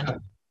understand.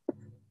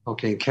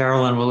 Okay,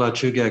 Carolyn, we'll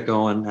let you get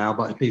going now.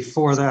 But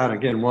before that,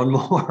 again, one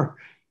more.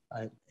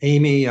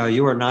 Amy,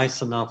 you were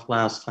nice enough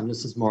last time.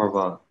 This is more of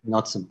a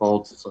nuts and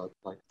bolts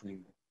like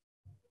thing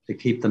to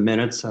keep the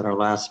minutes at our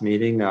last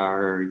meeting.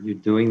 Are you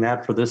doing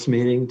that for this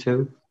meeting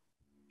too?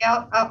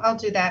 Yeah, I'll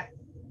do that.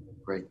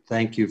 Great,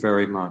 thank you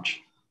very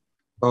much.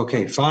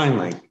 Okay,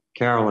 finally,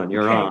 Carolyn,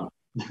 you're on.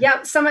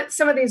 Yeah, some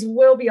of these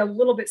will be a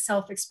little bit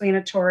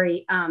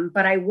self-explanatory,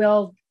 but I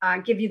will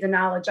give you the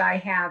knowledge I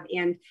have.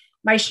 And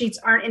my sheets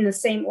aren't in the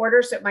same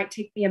order, so it might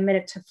take me a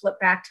minute to flip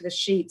back to the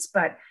sheets.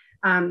 But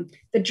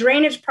the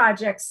drainage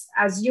projects,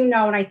 as you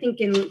know, and I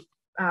think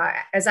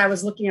as I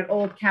was looking at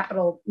old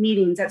capital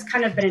meetings, that's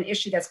kind of been an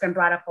issue that's been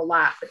brought up a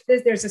lot. But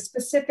there's a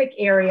specific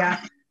area,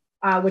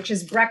 which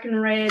is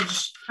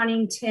Breckenridge,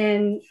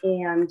 Huntington,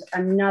 and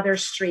another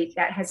street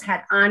that has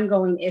had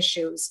ongoing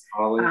issues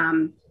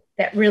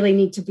that really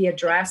need to be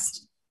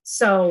addressed.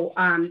 So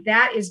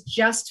that is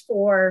just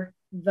for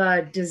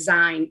the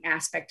design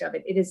aspect of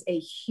it. It is a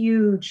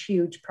huge,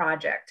 huge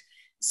project.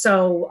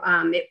 So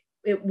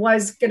it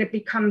was going to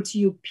come to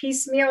you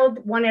piecemeal,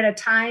 one at a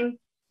time,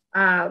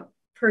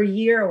 per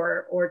year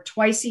or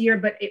twice a year,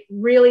 but it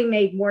really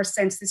made more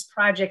sense. This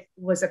project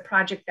was a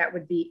project that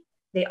would be,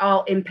 they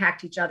all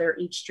impact each other.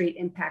 Each street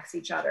impacts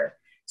each other.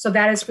 So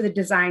that is for the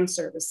design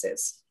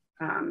services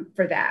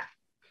for that.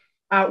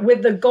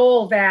 With the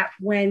goal that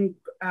when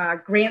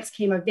grants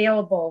came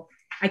available,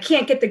 I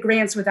can't get the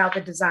grants without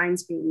the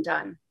designs being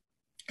done.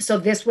 So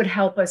this would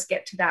help us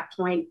get to that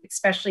point,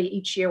 especially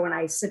each year when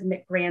I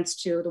submit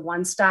grants to the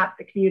One Stop,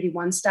 the Community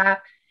One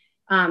Stop.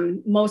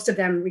 Most of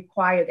them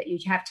require that you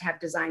have to have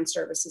design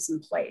services in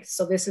place.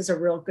 So this is a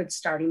real good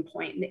starting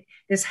point. And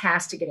this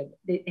has to get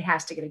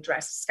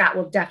addressed. Scott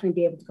will definitely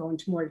be able to go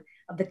into more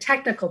of the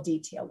technical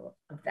detail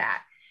of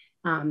that.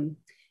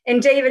 And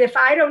David, if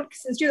I don't,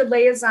 since you're the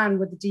liaison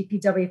with the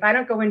DPW, if I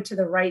don't go into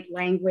the right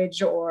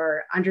language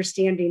or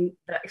understanding,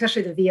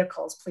 especially the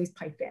vehicles, please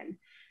pipe in.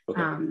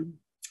 Okay.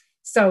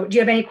 So do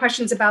you have any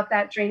questions about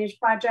that drainage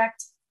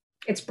project?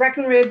 It's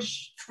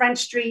Breckenridge, French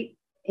Street,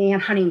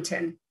 and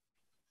Huntington.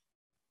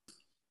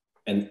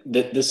 And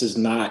this is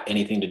not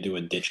anything to do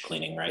with ditch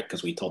cleaning, right?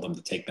 Because we told them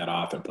to take that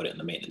off and put it in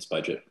the maintenance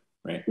budget,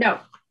 right? No,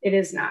 it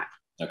is not.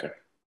 Okay.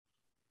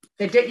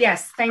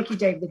 Yes, thank you,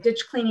 Dave. The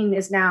ditch cleaning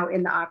is now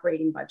in the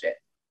operating budget.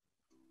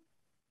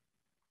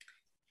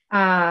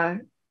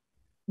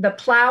 The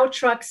plow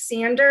truck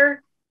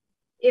sander,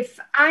 if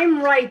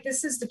I'm right,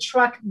 this is the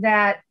truck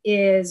that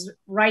is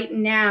right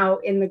now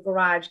in the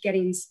garage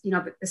getting,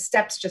 the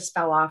steps just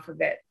fell off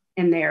of it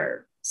and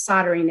they're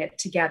soldering it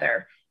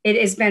together. It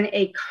has been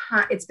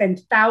it's been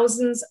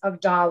thousands of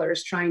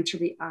dollars trying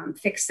to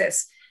fix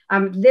this.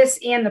 This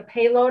and the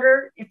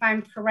payloader, if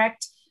I'm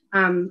correct,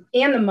 and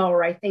the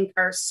mower, I think,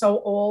 are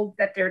so old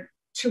that they're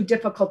too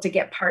difficult to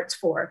get parts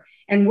for.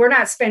 And we're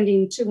not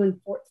spending $200 and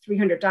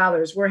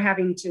 $300. We're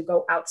having to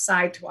go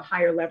outside to a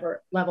higher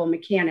level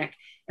mechanic,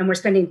 and we're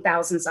spending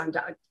thousands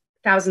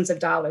of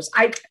dollars.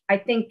 I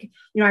think,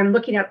 I'm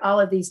looking at all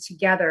of these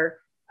together.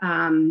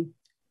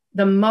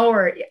 The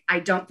mower, I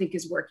don't think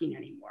is working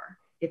anymore,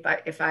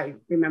 if I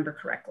remember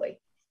correctly.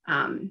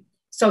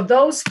 So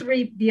those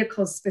three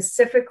vehicles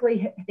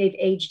specifically, they've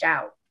aged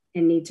out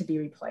and need to be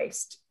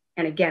replaced.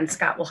 And again,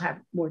 Scott will have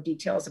more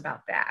details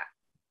about that.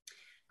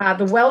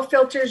 The well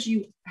filters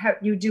you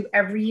do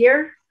every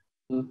year.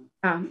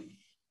 Mm-hmm.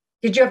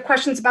 Did you have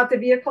questions about the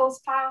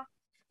vehicles, Paul?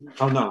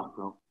 Oh,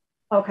 no.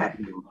 Okay.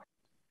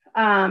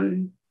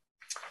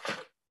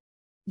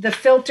 The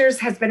filters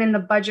has been in the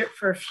budget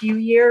for a few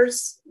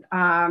years.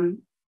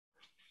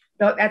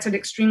 That's an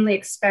extremely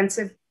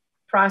expensive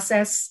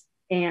process.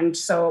 And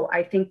so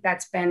I think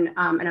that's been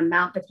an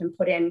amount that's been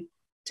put in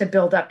to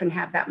build up and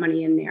have that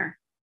money in there.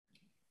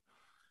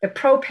 The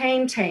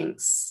propane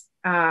tanks,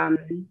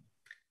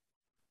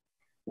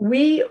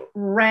 we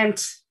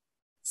rent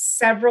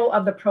several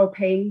of the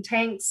propane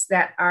tanks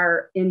that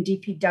are in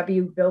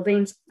DPW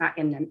buildings, not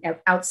in them,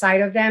 outside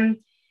of them.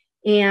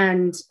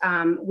 And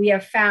we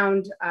have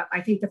found,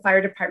 I think the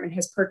fire department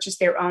has purchased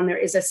their own. There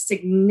is a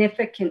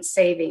significant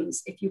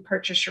savings if you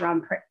purchase your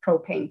own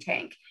propane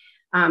tank,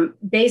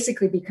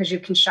 basically because you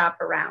can shop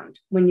around.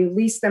 When you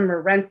lease them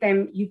or rent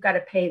them, you've got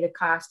to pay the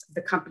cost of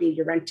the company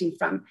you're renting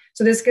from.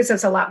 So this gives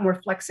us a lot more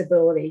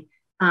flexibility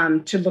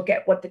to look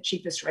at what the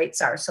cheapest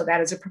rates are. So that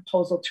is a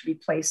proposal to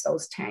replace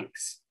those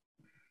tanks.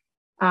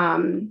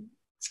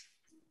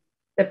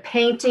 The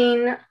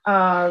painting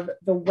of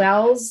the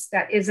wells,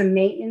 that is a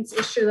maintenance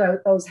issue.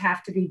 Those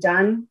have to be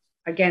done.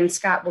 Again,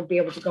 Scott will be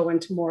able to go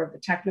into more of the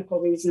technical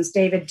reasons.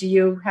 David, do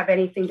you have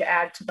anything to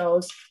add to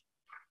those?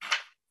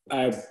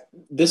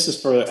 This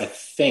is for, I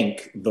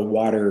think, the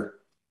water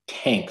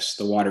tanks,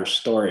 the water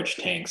storage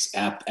tanks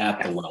at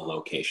the well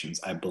locations,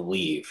 I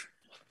believe.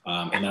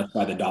 And that's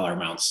why the dollar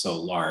amount's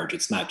so large.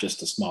 It's not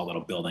just a small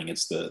little building.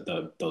 It's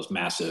those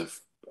massive,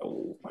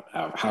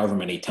 however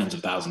many tens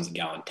of thousands of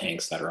gallon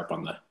tanks that are up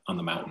on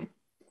the mountain.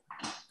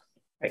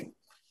 Right.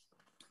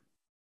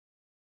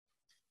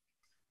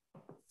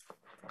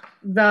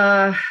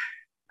 The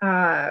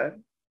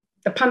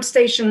pump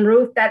station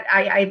roof, that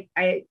I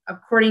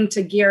according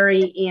to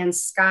Gary and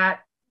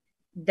Scott,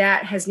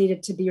 that has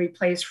needed to be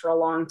replaced for a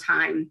long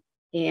time,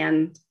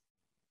 and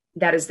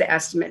that is the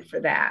estimate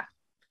for that.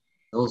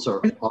 Those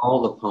are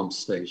all the pump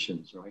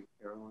stations, right,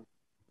 Caroline?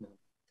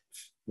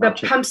 The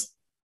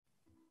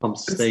pump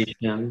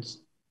stations.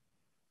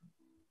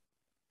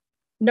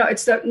 No, I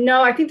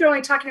think they're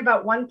only talking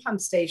about one pump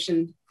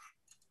station.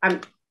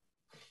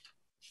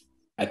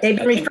 They've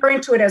been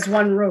referring to it as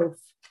one roof.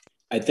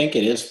 I think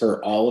it is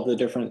for all of the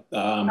different.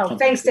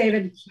 Thanks,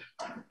 David.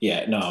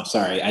 Yeah, no,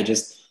 sorry.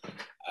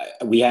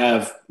 We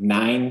have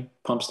 9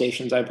 pump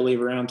stations, I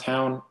believe, around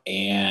town,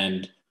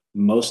 and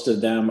most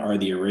of them are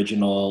the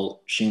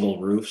original shingle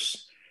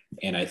roofs.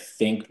 And I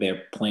think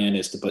their plan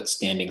is to put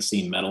standing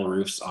seam metal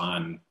roofs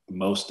on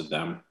most of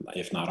them,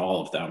 if not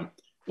all of them,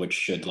 which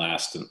should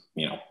last,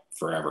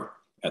 forever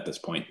at this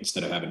point,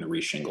 instead of having to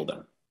reshingle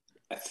them.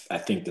 I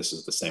think this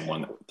is the same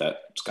one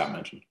that Scott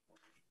mentioned.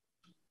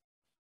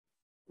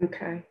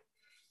 Okay.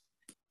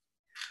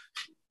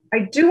 I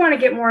do want to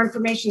get more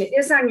information. It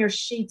is on your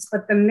sheets,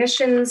 but the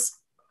missions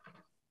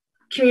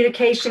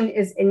communication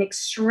is an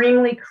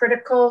extremely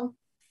critical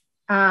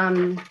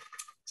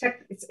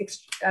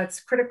It's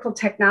critical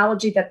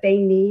technology that they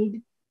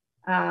need.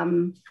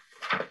 And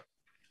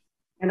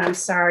I'm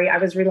sorry,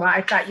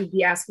 I thought you'd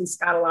be asking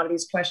Scott a lot of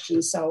these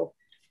questions. So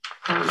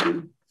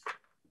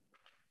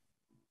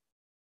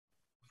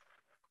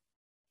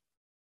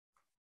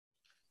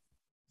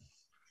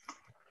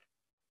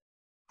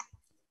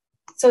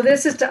so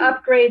this is to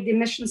upgrade the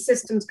emission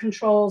systems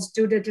controls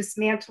due to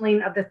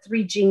dismantling of the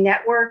 3G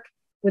network.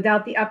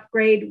 Without the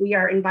upgrade, we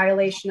are in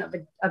violation of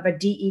a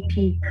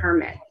DEP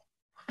permit.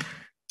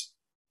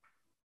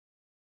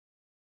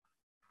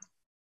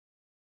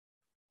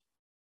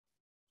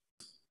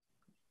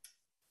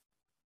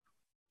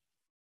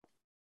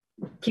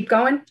 Keep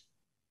going?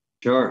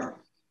 Sure.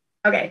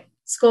 Okay,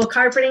 school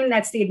carpeting,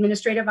 that's the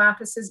administrative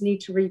offices need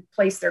to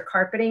replace their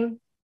carpeting.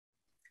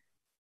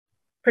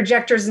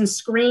 Projectors and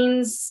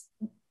screens,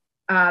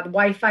 the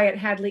Wi-Fi at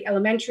Hadley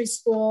Elementary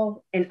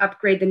School, and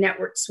upgrade the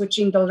network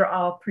switching. Those are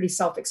all pretty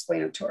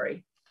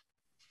self-explanatory.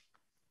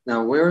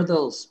 Now, where are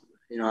those,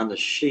 on the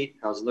sheet,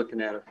 I was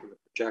looking at it for the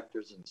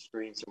projectors and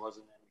screens, there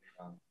wasn't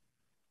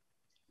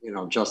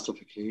any,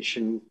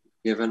 justification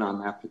given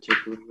on that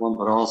particular one,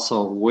 but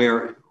also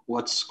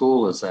what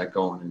school is that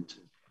going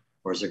into?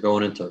 Or is it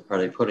going into, are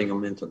they putting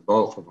them into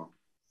both of them?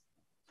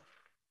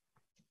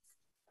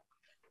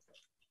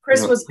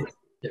 Chris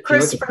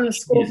from the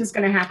schools is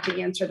going to have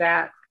to answer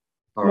that.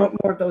 More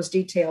of those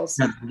details.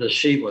 The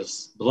sheet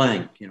was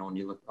blank, when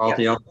you look, all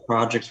the other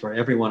projects where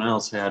everyone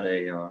else had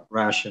a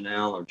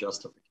rationale or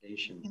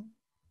justification.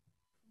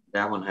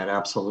 That one had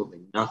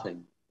absolutely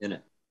nothing in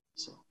it.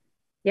 So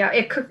yeah,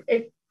 it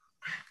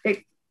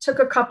took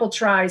a couple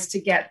tries to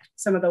get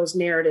some of those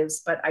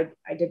narratives, but I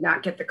did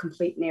not get the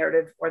complete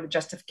narrative or the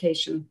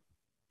justification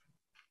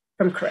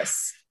from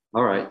Chris.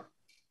 All right.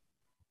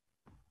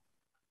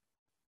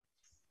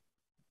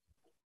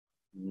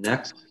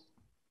 Next.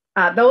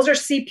 Those are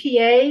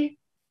CPA.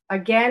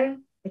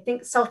 Again, I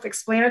think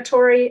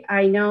self-explanatory.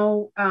 I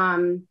know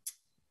the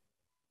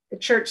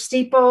church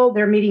steeple,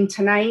 they're meeting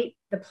tonight.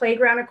 The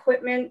playground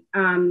equipment,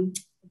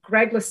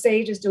 Greg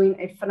Lesage is doing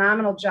a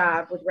phenomenal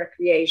job with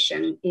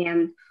recreation.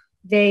 And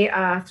they,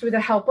 through the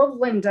help of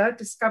Linda,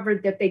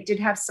 discovered that they did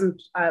have some,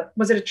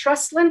 was it a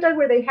trust, Linda,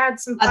 where they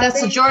had some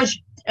that's the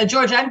George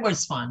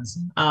Edwards funds.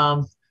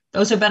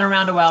 Those have been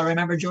around a while.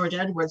 Remember George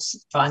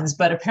Edwards funds,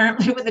 but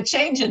apparently with the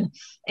change in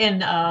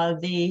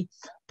the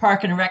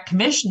Park and Rec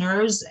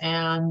commissioners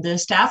and the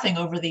staffing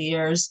over the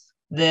years,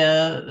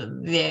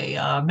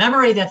 the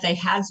memory that they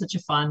had such a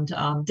fund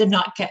did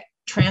not get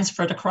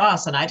transferred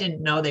across, and I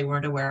didn't know they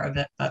weren't aware of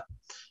it. But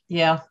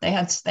yeah, they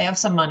have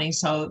some money,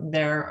 so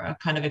they're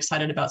kind of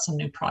excited about some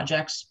new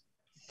projects.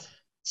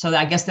 So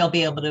I guess they'll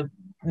be able to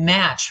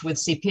match with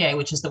CPA,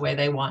 which is the way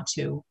they want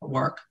to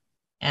work,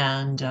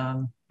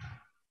 and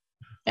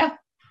yeah,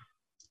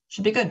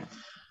 should be good.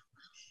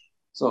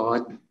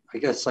 So I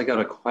guess I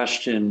got a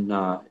question.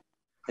 I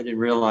didn't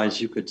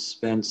realize you could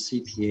spend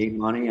CPA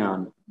money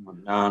on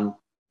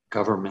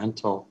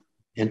non-governmental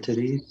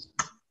entities.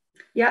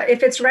 Yeah,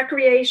 if it's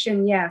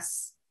recreation,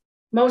 yes.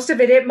 Most of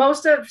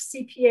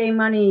CPA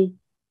money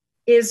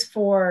is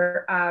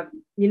for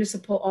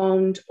municipal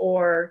owned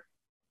or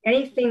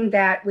anything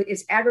that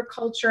is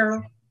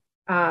agriculture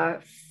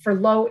for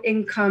low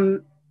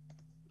income.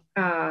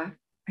 I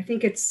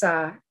think it's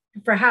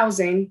for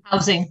housing.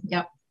 Housing,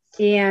 yep.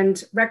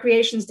 And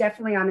recreation is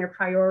definitely on their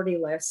priority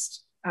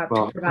list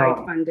to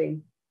provide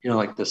funding.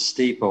 Like the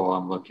steeple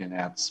I'm looking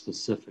at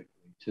specifically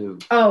too.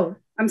 Oh,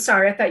 I'm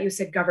sorry. I thought you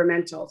said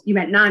governmental. You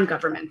meant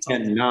non-governmental.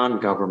 And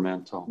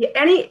non-governmental. Yeah,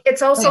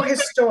 it's also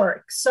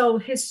historic. So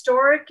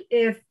historic,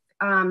 if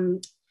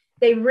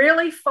they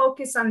really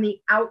focus on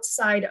the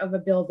outside of a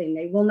building,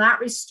 they will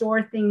not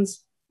restore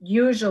things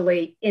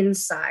usually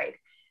inside,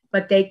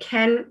 but they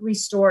can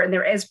restore, and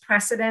there is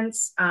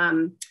precedence.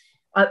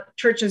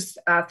 Churches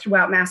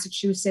throughout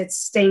Massachusetts,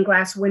 stained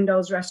glass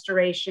windows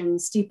restoration,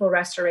 steeple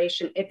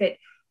restoration. If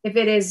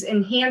it is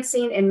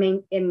enhancing and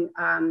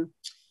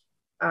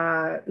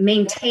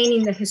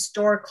maintaining the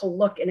historical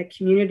look in a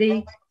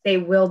community, they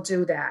will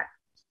do that.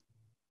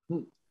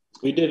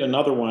 We did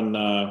another one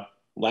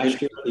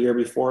last year, or the year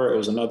before. It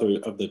was another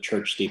of the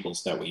church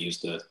steeples that we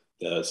used the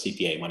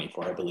CPA money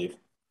for, I believe.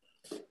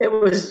 It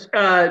was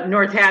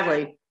North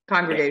Hadley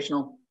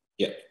Congregational.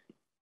 Yeah.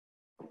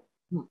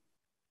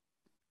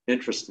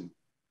 Interesting.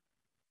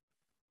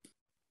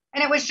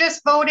 And it was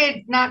just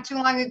voted not too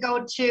long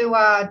ago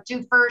to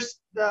do first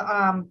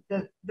the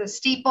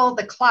steeple,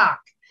 the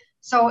clock.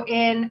 So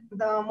in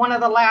one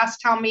of the last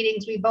town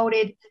meetings, we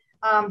voted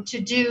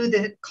to do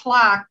the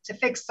clock, to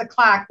fix the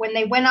clock. When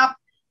they went up,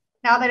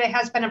 now that it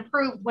has been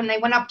approved, when they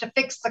went up to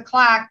fix the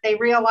clock, they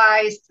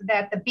realized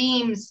that the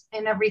beams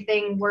and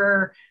everything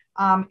were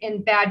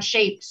in bad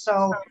shape.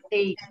 So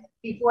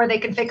before they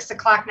could fix the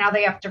clock, now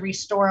they have to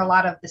restore a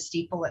lot of the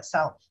steeple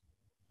itself.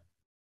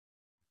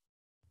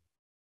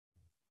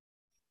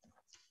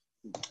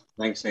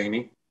 Thanks,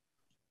 Amy.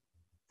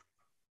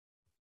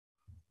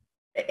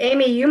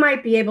 Amy, you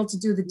might be able to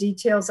do the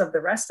details of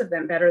the rest of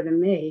them better than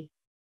me.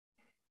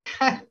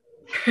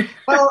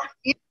 Well,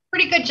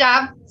 pretty good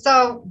job.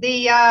 So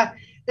the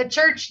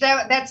church,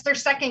 that's their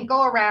second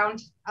go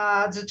around.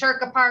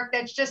 Zaturka Park,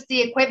 that's just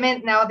the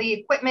equipment. Now the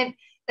equipment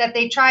that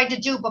they tried to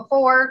do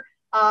before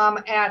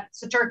at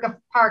Zaturka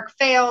Park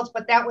failed,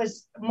 but that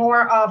was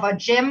more of a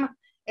gym.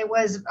 It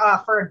was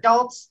for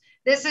adults.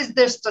 This is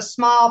just a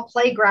small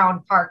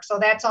playground park. So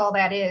that's all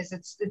that is.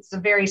 It's a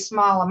very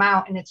small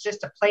amount, and it's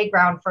just a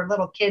playground for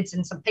little kids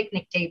and some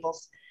picnic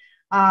tables.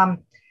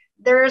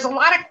 There's a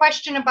lot of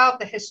question about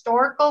the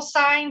historical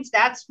signs.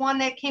 That's one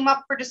that came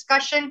up for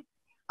discussion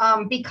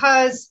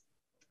because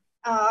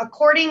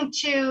according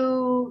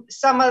to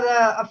some of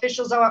the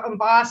officials out in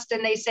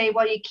Boston, they say,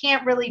 well, you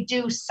can't really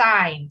do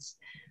signs.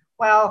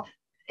 Well,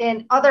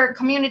 in other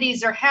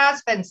communities, there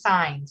has been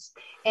signs.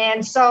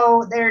 And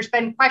so there's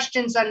been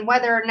questions on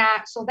whether or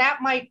not, so that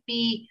might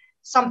be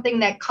something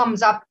that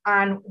comes up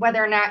on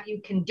whether or not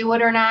you can do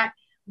it or not.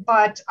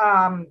 But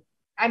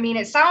I mean,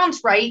 it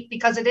sounds right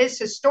because it is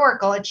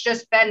historical. It's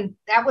just been,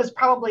 that was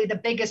probably the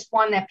biggest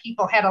one that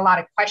people had a lot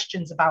of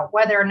questions about,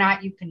 whether or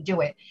not you can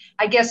do it.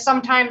 I guess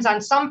sometimes on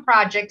some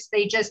projects,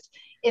 they just,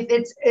 if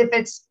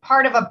it's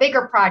part of a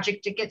bigger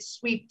project, it gets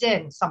swept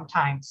in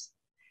sometimes.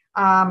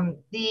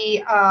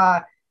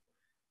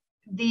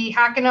 The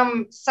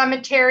Hockenham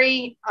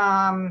Cemetery,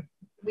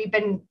 we've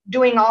been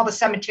doing all the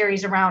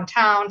cemeteries around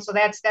town. So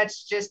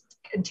that's just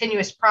a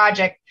continuous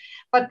project.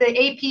 But the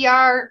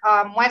APR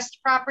West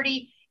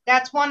property,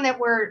 that's one that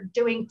we're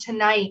doing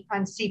tonight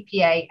on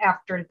CPA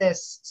after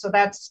this. So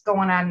that's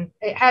going on.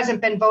 It hasn't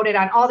been voted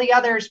on. All the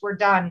others were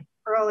done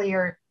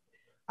earlier,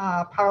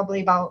 probably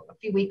about a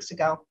few weeks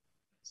ago.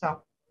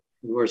 So.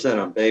 Where's that,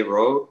 on Bay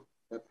Road,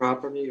 that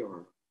property,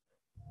 or?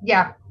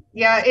 Yeah.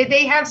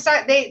 They have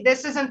set,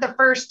 this isn't the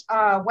first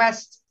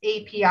West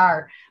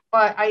APR,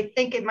 but I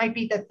think it might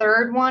be the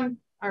third one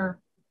or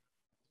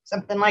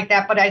something like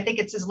that. But I think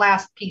it's his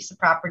last piece of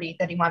property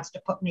that he wants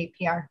to put in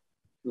APR.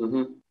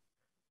 Mm-hmm.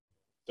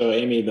 So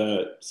Amy,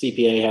 the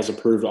CPA has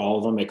approved all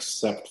of them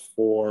except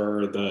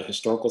for the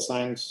historical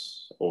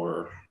signs,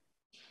 or?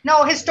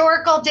 No,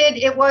 historical did.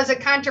 It was a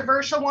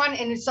controversial one,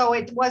 and so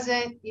it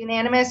wasn't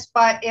unanimous,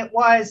 but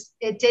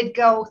it did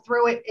go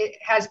through. It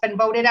has been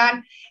voted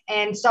on,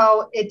 and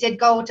so it did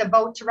go to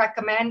vote to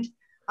recommend.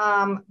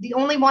 The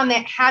only one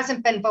that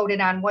hasn't been voted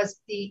on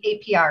was the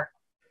APR,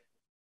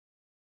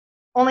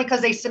 only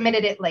because they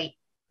submitted it late.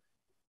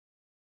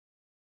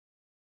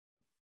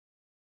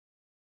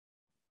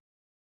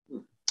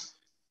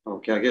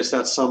 Okay, I guess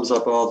that sums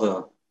up all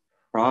the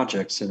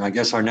projects, and I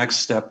guess our next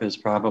step is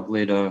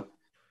probably to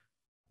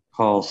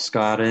call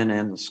Scott in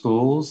and the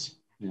schools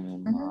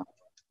and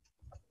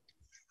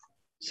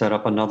set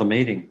up another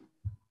meeting.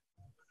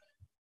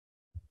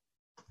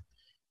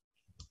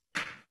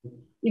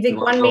 You think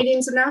one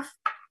meeting's enough?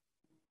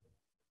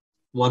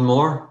 One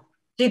more?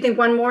 Do you think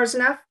one more is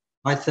enough?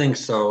 I think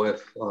so.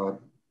 If,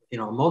 you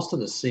know, most of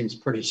this seems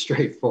pretty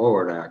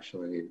straightforward,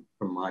 actually,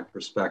 from my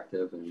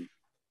perspective, and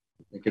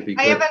it could be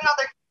good. I have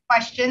another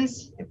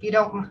questions, if you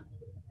don't.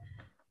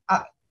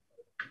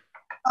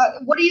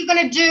 What are you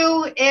going to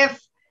do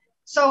if,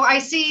 so I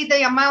see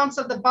the amounts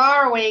of the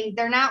borrowing,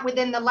 they're not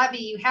within the levy.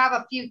 You have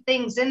a few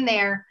things in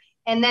there,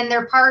 and then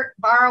they're part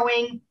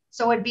borrowing,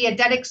 so it'd be a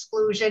debt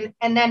exclusion,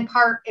 and then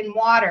part in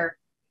water.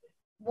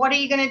 What are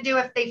you going to do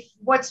if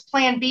what's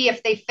plan B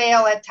if they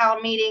fail at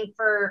town meeting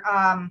for,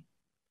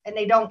 and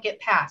they don't get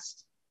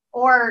passed,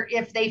 or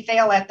if they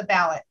fail at the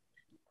ballot?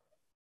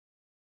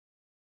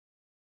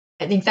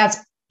 I think that's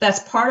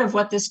part of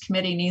what this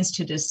committee needs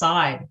to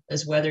decide,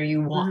 is whether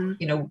you want,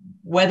 you know,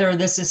 whether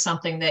this is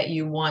something that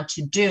you want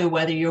to do,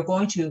 whether you're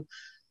going to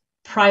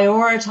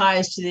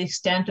prioritize to the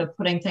extent of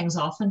putting things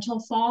off until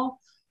fall,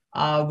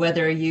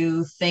 whether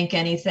you think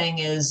anything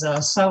is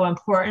so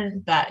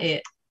important that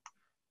it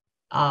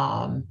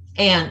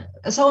and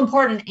so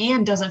important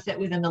and doesn't fit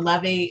within the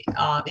levy.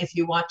 If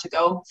you want to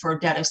go for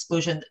debt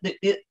exclusion,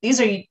 these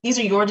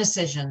are your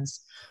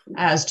decisions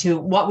as to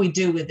what we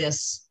do with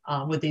this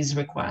with these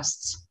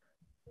requests.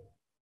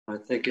 I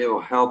think it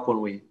will help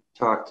when we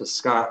talk to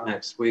Scott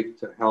next week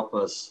to help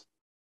us,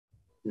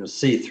 you know,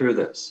 see through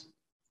this,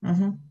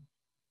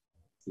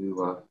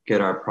 to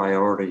get our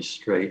priorities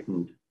straight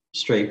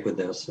with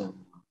this and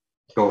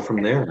go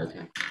from there, I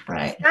think.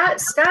 Right.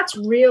 Scott's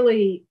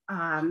really,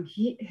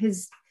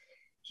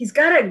 he's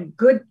got a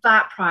good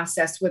thought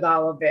process with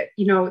all of it.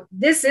 You know,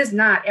 this is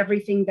not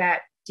everything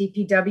that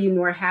DPW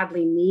nor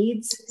Hadley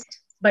needs,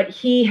 but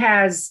he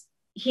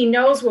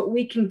knows what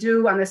we can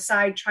do on the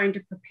side, trying to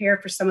prepare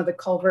for some of the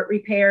culvert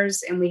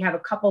repairs. And we have a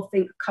couple,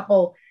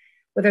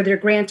 whether they're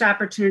grant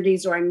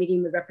opportunities or I'm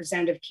meeting with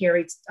Representative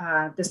Carey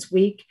this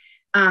week.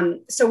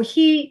 So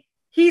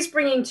he's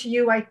bringing to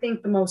you, I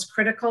think, the most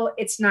critical.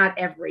 It's not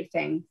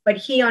everything, but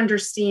he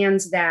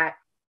understands that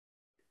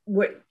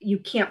what you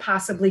can't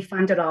possibly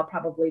fund it all,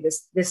 probably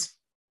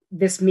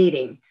this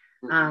meeting.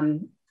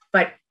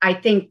 But I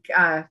think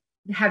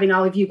having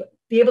all of you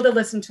be able to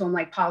listen to him,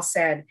 like Paul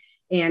said,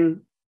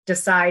 and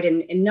decide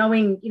and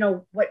knowing, you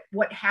know,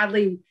 what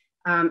Hadley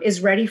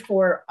is ready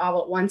for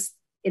all at once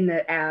in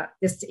the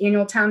this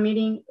annual town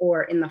meeting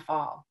or in the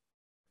fall.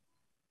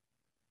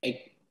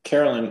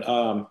 Carolyn,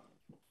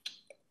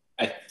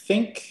 I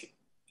think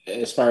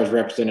as far as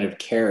Representative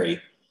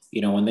Carey,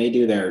 when they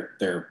do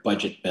their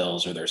budget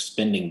bills or their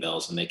spending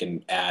bills, and they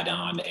can add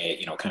on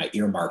kind of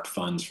earmarked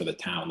funds for the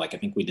town. Like I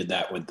think we did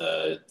that with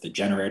the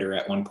generator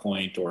at one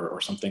point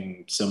or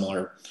something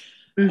similar.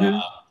 Mm-hmm.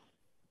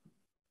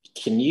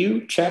 Can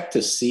you check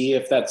to see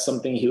if that's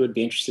something he would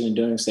be interested in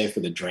doing, say for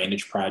the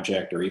drainage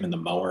project or even the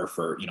mower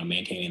for,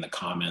 maintaining the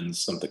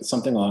commons,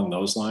 something along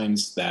those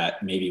lines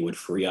that maybe would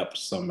free up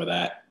some of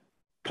that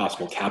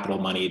possible capital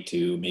money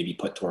to maybe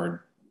put toward,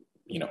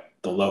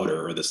 the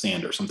loader or the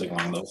sander, something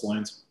along those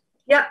lines?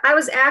 Yeah, I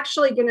was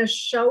actually going to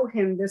show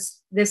him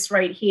this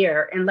right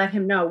here and let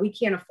him know we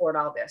can't afford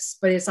all this,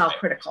 but it's all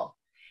critical,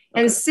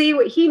 and see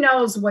what he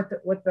knows what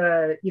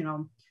the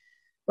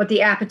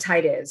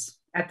appetite is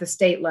at the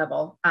state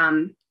level.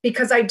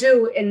 Because I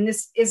do, and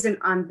this isn't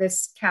on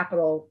this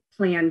capital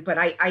plan, but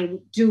I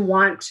do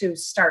want to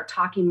start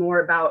talking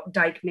more about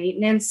dike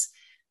maintenance.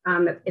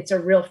 It's a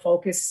real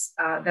focus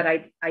that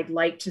I'd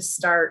like to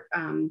start,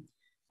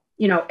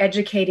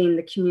 educating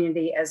the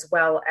community, as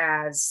well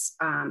as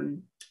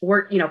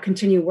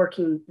continue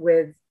working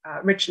with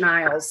Rich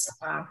Niles,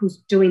 who's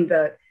doing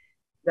the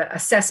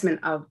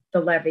assessment of the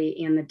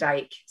levee and the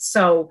dike.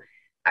 So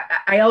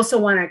I also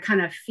want to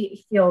kind of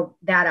feel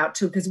that out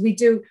too, because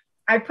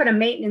I put a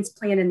maintenance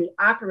plan in the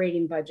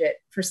operating budget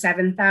for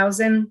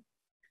 $7,000,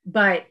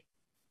 but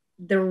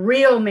the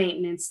real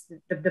maintenance,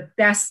 the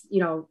best,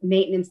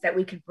 maintenance that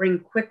we could bring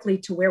quickly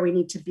to where we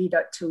need to be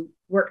to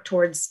work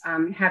towards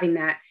having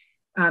that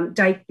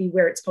dike be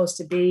where it's supposed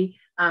to be,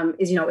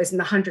 is in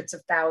the hundreds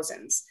of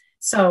thousands.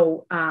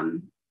 So,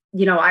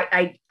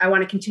 I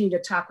want to continue to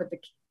talk with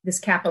this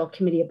capital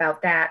committee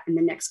about that in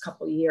the next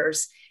couple of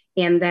years.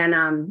 And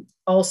then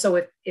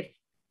also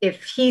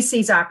if he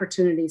sees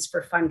opportunities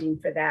for funding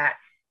for that,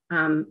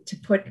 to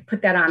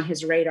put that on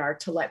his radar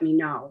to let me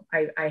know.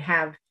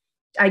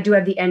 I do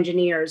have the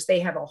engineers.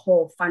 They have a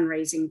whole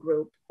fundraising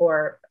group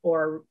or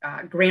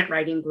grant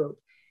writing group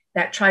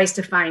that tries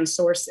to find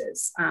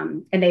sources.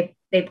 And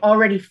they've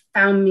already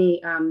found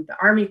me the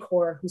Army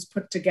Corps, who's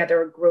put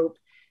together a group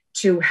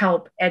to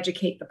help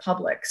educate the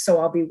public. So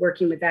I'll be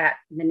working with that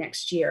in the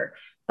next year.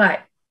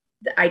 But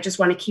I just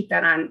want to keep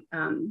that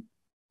on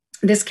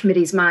this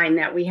committee's mind,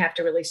 that we have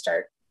to really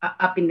start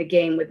upping the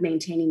game with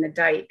maintaining the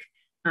dike.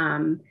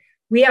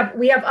 We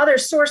have other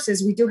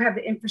sources. We do have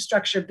the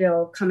infrastructure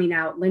bill coming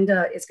out.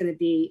 Linda is going to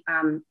be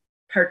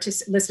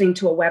listening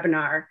to a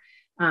webinar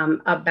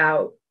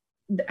about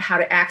how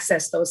to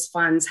access those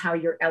funds, how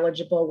you're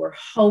eligible. We're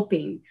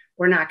hoping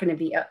we're not going to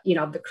be,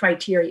 the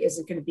criteria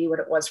isn't going to be what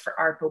it was for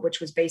ARPA, which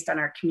was based on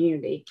our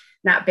community,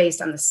 not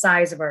based on the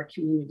size of our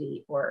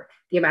community or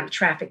the amount of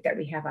traffic that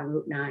we have on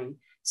Route 9.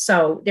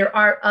 So there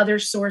are other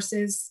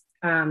sources,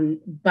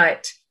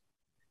 but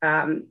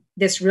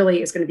this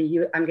really is going to be,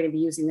 I'm going to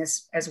be using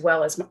this as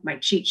well as my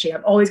cheat sheet.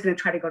 I'm always going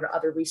to try to go to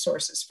other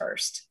resources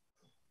first.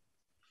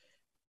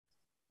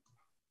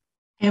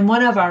 And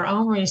one of our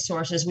own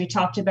resources we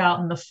talked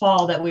about in the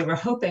fall that we were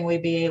hoping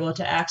we'd be able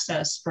to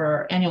access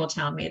for annual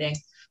town meeting,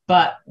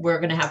 but we're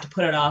going to have to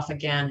put it off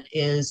again,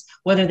 is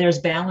whether there's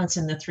balance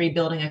in the 3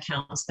 building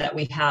accounts that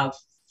we have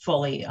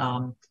fully,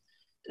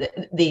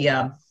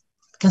 the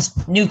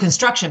new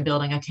construction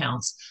building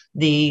accounts,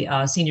 the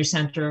senior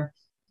center,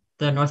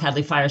 the North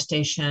Hadley Fire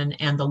Station,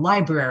 and the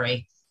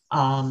library.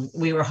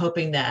 We were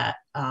hoping that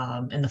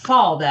in the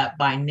fall, that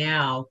by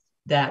now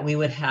that we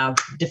would have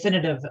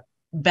definitive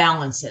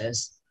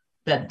balances,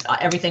 that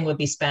everything would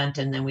be spent,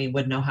 and then we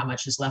would know how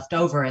much is left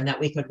over, and that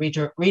we could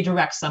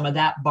redirect some of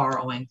that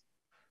borrowing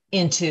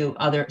into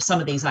some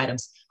of these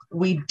items.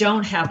 We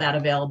don't have that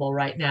available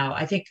right now.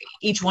 I think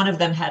each one of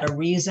them had a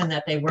reason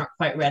that they weren't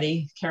quite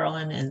ready,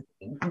 Carolyn, and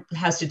it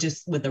has to do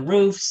with the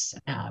roofs,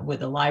 with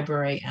the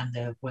library,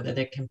 and whether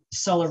they can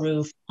solar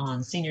roof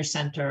on senior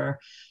center.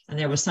 And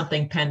there was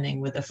something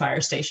pending with the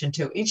fire station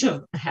too. Each of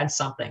them had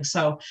something.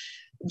 So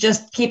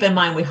just keep in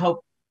mind, we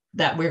hope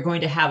that we're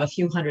going to have a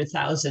few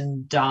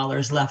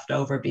 $100,000 left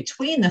over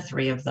between the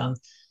 3 of them,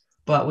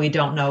 but we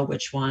don't know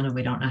which one and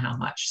we don't know how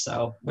much.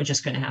 So we're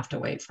just going to have to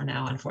wait for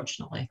now,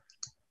 unfortunately.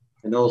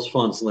 And those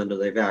funds, Linda,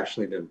 they've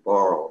actually been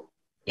borrowed,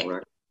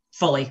 correct?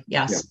 Fully,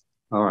 yes.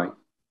 Yeah. All right,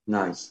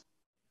 nice.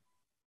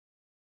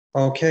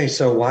 Okay,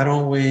 so why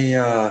don't we...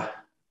 I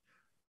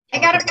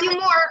got a few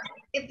more.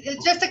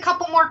 It's just a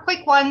couple more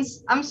quick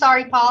ones. I'm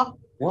sorry, Paul.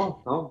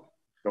 No,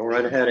 go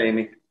right ahead,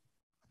 Amy.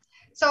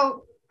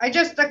 So a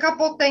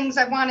couple things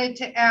I wanted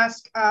to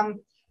ask. I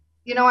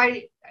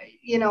wanted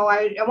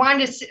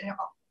to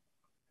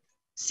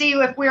see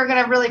if we're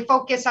going to really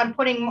focus on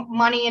putting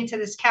money into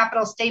this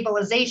capital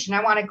stabilization.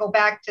 I want to go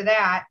back to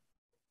that,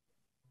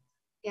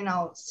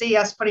 see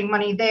us putting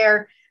money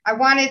there. I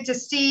wanted to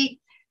see,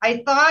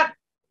 I thought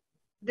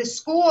the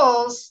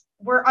schools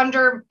were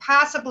under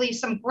possibly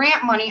some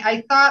grant money.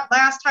 I thought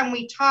last time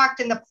we talked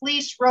and the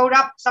police wrote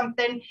up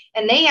something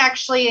and they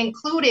actually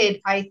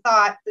included, I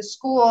thought, the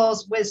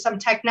schools with some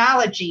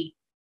technology,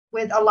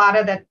 with a lot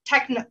of the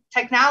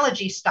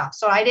technology stuff.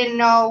 So I didn't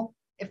know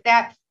if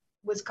that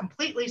was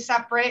completely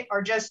separate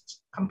or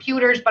just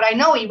computers, but I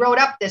know he wrote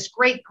up this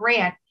great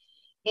grant,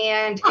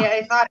 and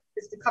I thought it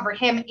was to cover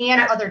him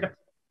and other departments.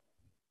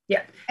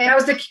 Yeah, that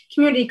was the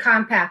Community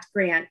Compact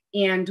grant,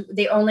 and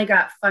they only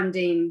got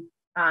funding,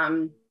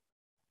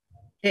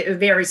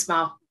 very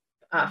small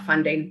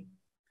funding,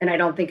 and I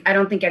don't think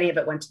any of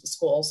it went to the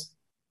schools.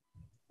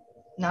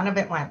 None of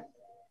it went.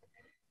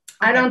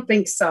 I don't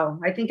think so.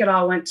 I think it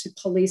all went to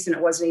police, and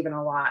it wasn't even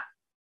a lot.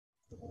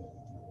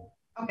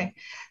 Okay.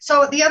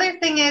 So the other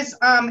thing is,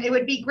 it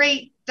would be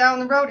great down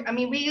the road. I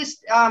mean, we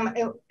used,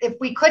 if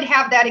we could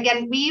have that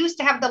again, we used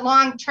to have the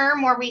long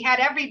term where we had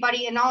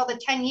everybody in all the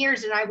 10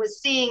 years and I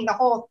was seeing the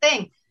whole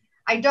thing.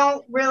 I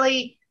don't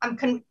really,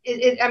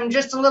 I'm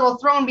just a little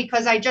thrown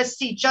because I just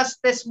see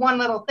just this one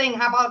little thing.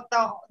 How about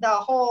the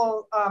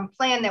whole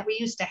plan that we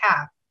used to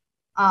have?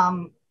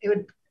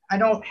 I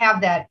don't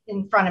have that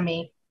in front of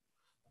me.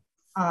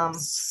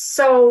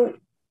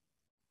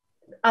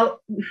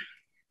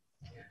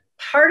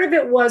 Part of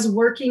it was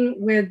working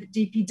with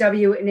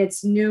DPW in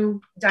its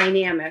new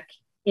dynamic,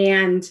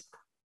 and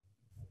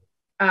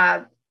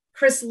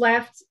Chris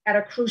left at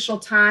a crucial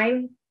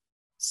time.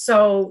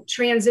 So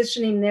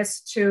transitioning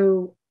this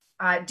to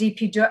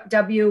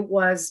DPW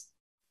was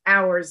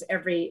hours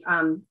every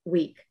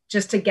week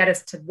just to get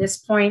us to this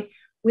point.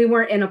 We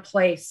weren't in a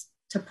place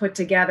to put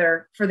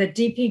together for the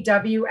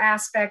DPW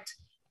aspect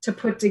to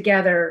put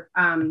together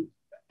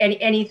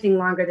anything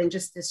longer than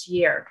just this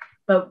year.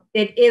 But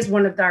it is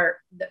one of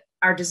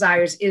our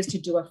desires is to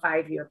do a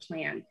 5-year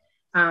plan.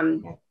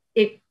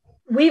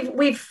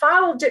 We've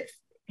followed it,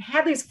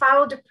 Hadley's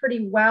followed it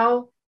pretty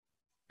well,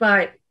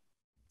 but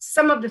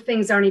some of the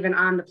things aren't even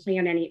on the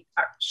plan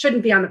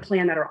shouldn't be on the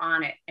plan that are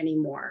on it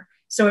anymore.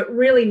 So it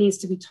really needs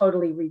to be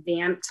totally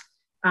revamped.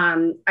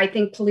 I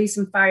think police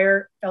and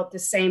fire felt the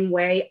same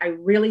way. I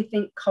really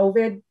think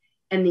COVID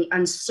and the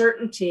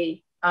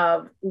uncertainty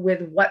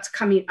with what's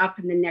coming up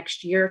in the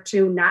next year or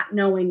two, not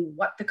knowing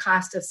what the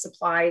cost of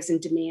supplies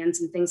and demands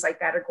and things like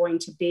that are going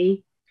to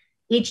be.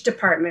 Each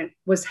department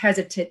was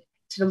hesitant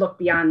to look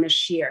beyond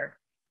this year,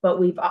 but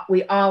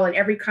we all in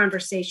every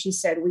conversation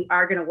said we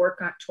are going to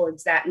work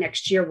towards that.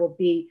 Next year will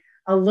be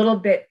a little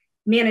bit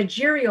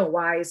managerial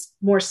wise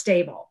more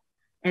stable.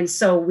 And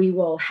so we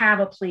will have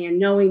a plan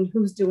knowing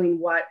who's doing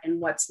what and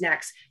what's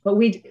next, but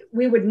we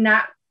would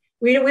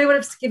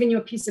have given you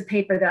a piece of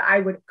paper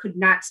that could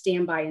not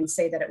stand by and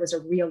say that it was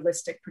a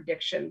realistic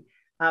prediction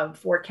of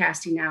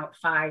forecasting out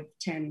 5,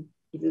 10,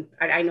 even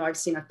I know I've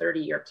seen a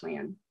 30-year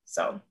plan.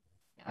 So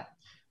yeah.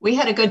 We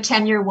had a good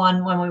 10-year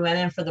one when we went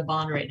in for the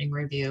bond rating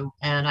review.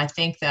 And I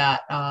think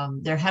that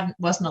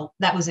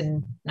that was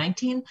in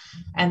 19.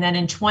 And then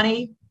in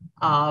 20,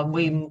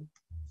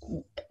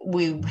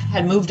 we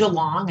had moved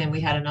along and we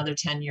had another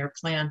 10-year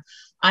plan.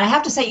 I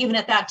have to say, even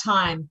at that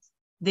time,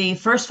 the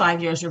first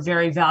 5 years were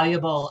very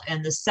valuable,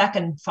 and the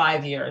second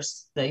 5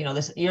 years,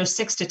 the years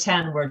 6 to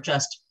 10 were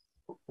just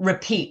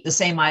repeat the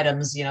same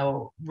items,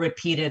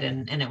 repeated,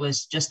 and it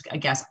was just, I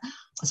guess.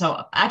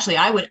 So actually,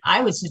 I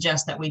would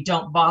suggest that we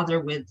don't bother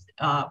with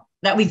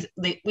that.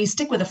 We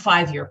stick with a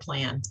 5-year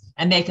plan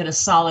and make it a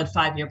solid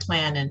 5-year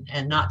plan,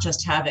 and not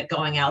just have it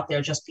going out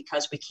there just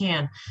because we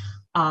can.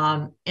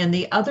 And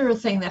the other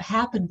thing that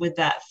happened with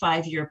that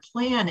 5-year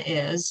plan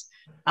is,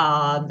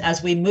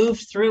 as we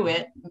moved through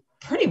it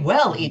pretty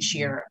well each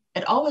year,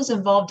 it always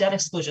involved debt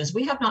exclusions.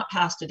 We have not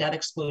passed a debt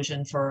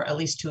exclusion for at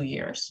least 2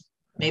 years,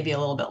 maybe a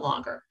little bit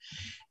longer.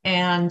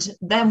 And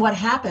then what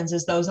happens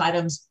is those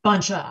items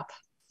bunch up.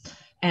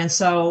 And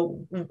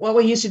so what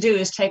we used to do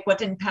is take what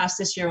didn't pass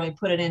this year and we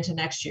put it into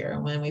next year,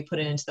 and then we put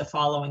it into the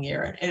following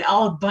year. And it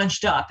all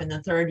bunched up in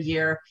the third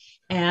year.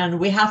 And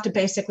we have to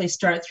basically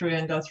start through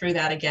and go through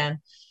that again.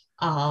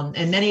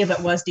 And many of it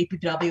was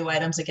DPW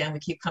items. Again, we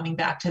keep coming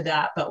back to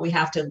that, but we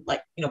have to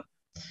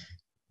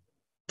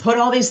put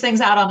all these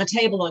things out on the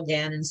table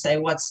again and say,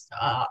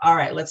 all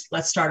right, let's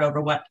start over.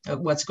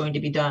 What's going to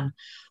be done?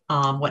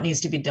 What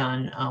needs to be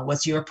done?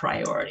 What's your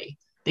priority?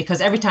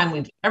 Because every time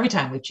we've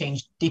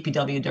changed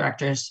DPW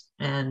directors,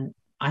 and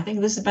I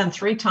think this has been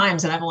 3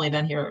 times, and I've only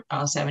been here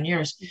 7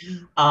 years.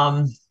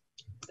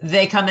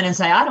 They come in and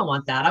say, I don't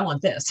want that. I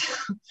want this.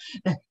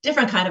 A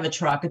different kind of a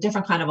truck, a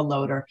different kind of a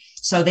loader.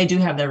 So they do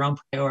have their own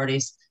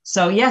priorities.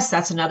 So yes,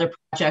 that's another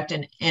project.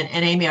 And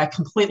Amy,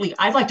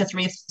 I'd like to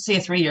see a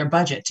 3-year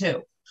budget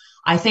too.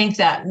 I think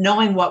that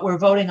knowing what we're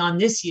voting on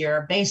this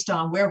year based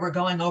on where we're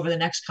going over the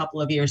next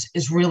couple of years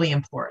is really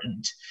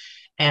important.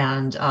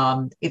 And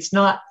it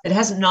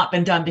hasn't not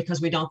been done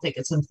because we don't think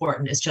it's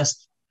important. It's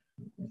just,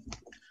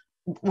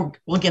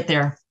 we'll get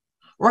there.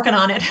 Working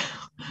on it.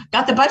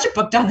 Got the budget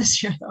book done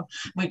this year though.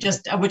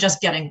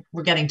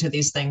 We're getting to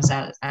these things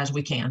as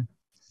we can.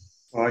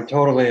 Well, I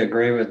totally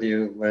agree with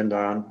you,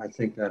 Linda. I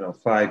think that a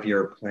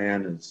 5-year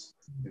plan is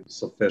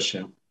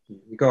sufficient.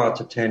 You go out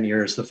to 10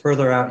 years, the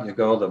further out you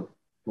go, the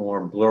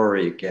more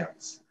blurry it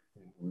gets.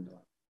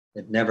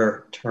 It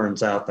never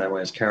turns out that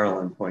way, as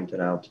Carolyn pointed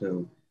out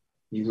too.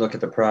 You look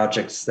at the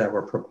projects that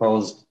were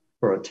proposed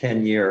for a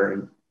 10-year,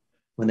 and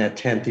when that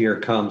 10th year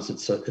comes,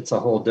 it's a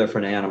whole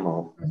different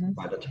animal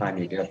by the time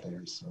you get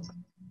there. So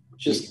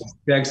Just it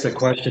begs the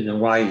question, then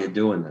why are you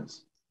doing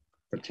this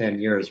for 10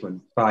 years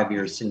when 5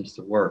 years seems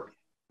to work?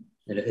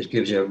 It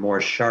gives you a more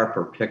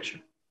sharper picture.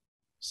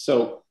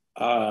 so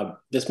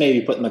this may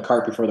be putting the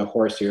cart before the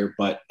horse here,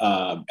 but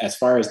as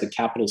far as the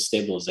capital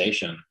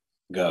stabilization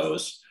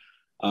goes,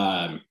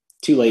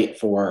 too late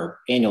for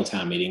annual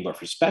town meeting, but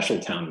for special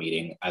town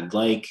meeting, I'd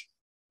like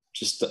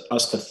just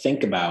us to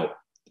think about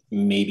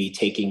maybe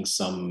taking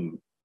some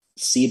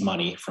seed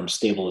money from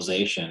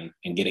stabilization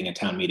and getting a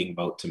town meeting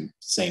vote to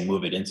say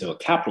move it into a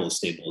capital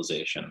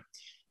stabilization.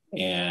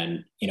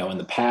 And in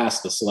the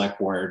past, the select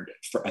board,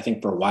 I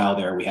think for a while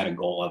there, we had a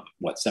goal of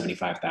what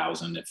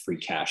 75,000 of free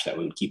cash that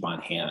we would keep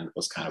on hand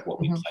was kind of what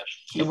we pledged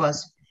to keep. It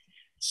was.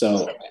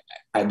 So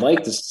I'd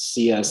like to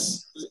see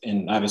us,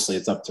 and obviously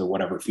it's up to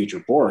whatever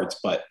future boards,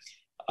 but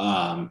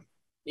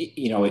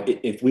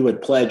if we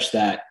would pledge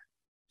that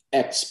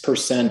X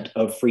percent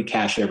of free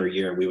cash every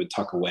year, we would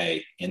tuck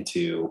away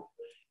into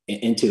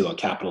a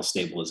capital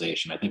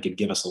stabilization. I think it'd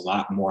give us a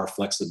lot more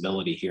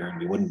flexibility here, and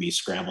we wouldn't be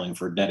scrambling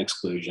for debt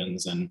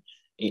exclusions and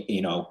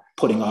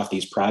putting off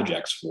these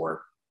projects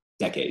for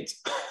decades.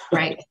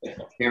 Right.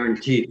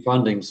 Guaranteed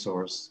funding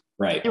source.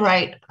 Right.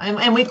 Right.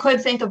 And we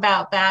could think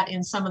about that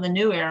in some of the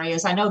new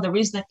areas. I know the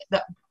reason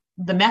that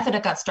the method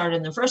it got started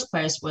in the first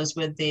place was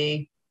with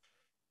the,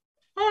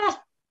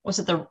 was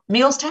it the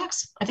meals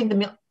tax? I think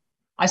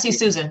I see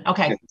Susan.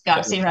 Okay.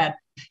 Got it. See her head.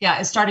 Yeah.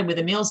 It started with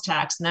the meals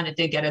tax and then it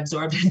did get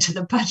absorbed into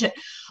the budget.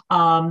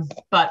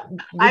 But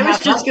I was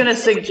just going to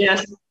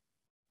suggest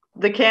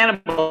the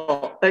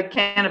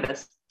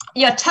cannabis.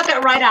 Yeah. Tuck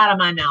it right out of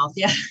my mouth.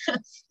 Yeah.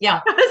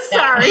 Yeah.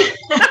 Sorry.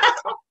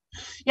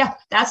 Yeah,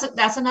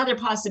 that's another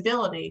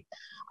possibility.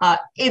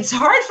 It's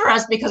hard for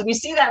us because we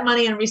see that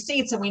money in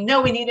receipts and we know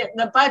we need it in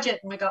the budget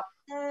and we go,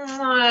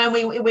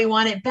 we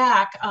want it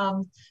back.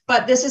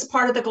 But this is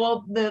part of the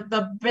goal,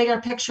 the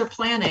bigger picture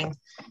planning.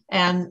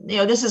 And,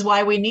 this is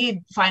why we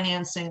need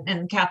financing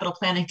and capital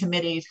planning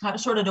committee kind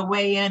of sort of to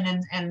weigh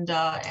in and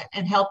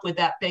help with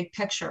that big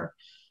picture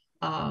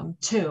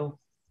too.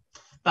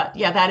 But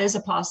yeah, that is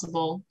a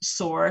possible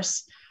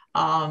source.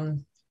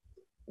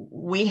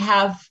 We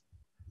have,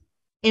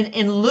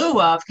 in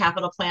lieu of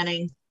capital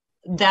planning,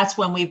 that's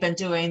when we've been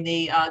doing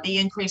the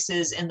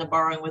increases in the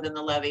borrowing within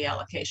the levy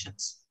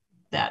allocations.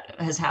 That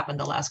has happened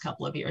the last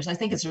couple of years. I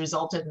think it's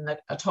resulted in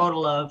a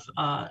total of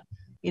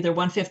either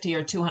 150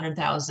 or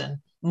 200,000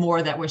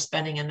 more that we're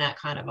spending in that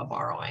kind of a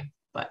borrowing.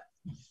 But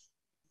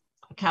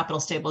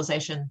capital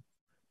stabilization,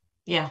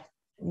 yeah,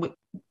 we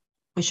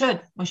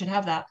should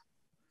have that.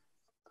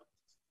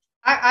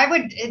 I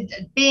would,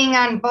 being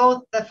on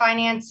both the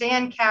finance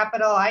and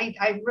capital,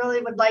 I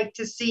really would like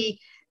to see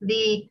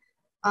the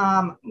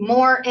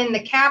more in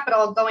the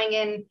capital going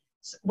in,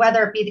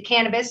 whether it be the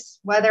cannabis,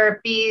 whether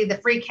it be the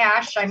free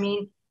cash. I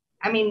mean,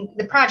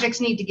 the projects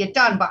need to get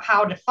done, but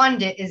how to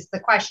fund it is the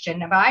question.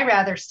 But I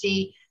rather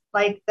see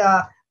like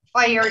the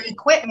fire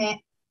equipment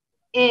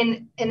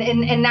and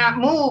not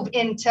move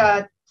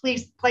into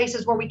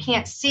places where we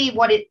can't see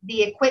what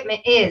the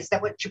equipment is,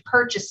 that what you're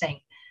purchasing.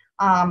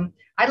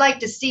 I'd like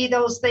to see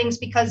those things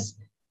because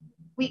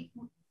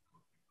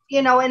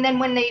and then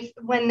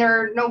when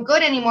they're no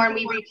good anymore and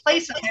we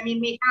replace them,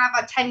 we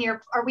have a 10-year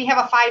or we have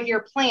a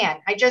 5-year plan.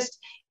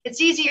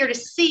 It's easier to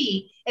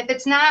see if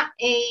it's not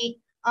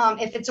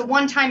if it's a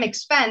one-time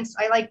expense.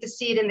 I like to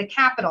see it in the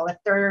capital if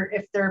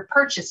they're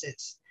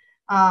purchases,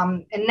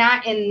 and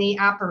not in the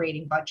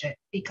operating budget,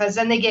 because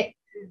then they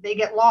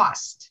get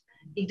lost.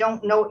 You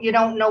don't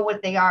know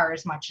what they are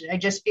as much. I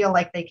just feel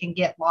like they can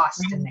get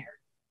lost in there.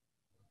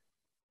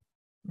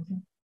 Mm-hmm.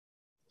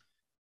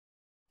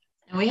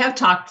 And we have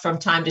talked from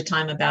time to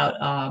time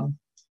about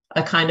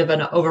a kind of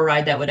an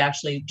override that would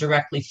actually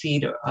directly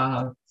feed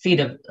a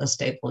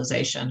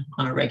stabilization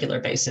on a regular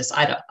basis.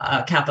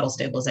 Capital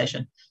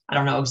stabilization. I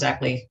don't know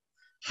exactly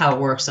how it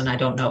works, and I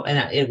don't know.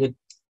 And it would.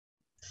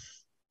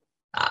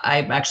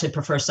 I actually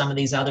prefer some of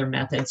these other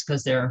methods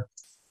because they're.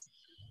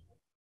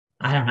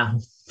 I don't know.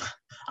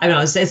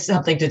 It's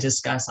something to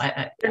discuss.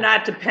 They're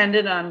not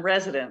dependent on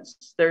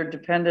residents. They're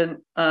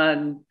dependent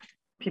on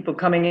people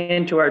coming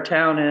into our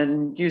town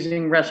and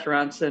using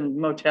restaurants and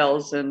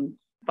motels and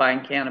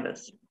buying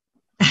cannabis.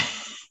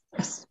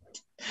 Yes.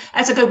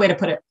 That's a good way to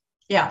put it.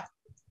 Yeah.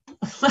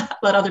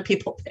 Let other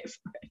people pay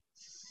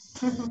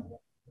for it.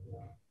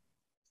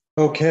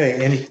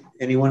 Okay.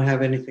 Anyone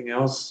have anything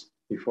else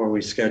before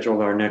we schedule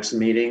our next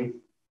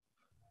meeting?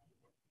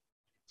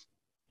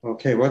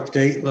 Okay. What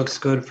date looks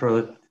good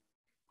for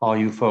all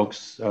you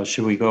folks?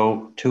 Should we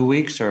go 2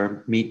 weeks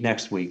or meet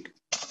next week?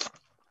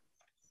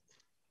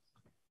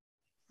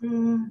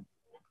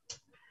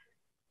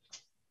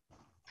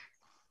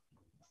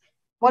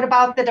 What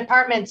about the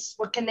departments?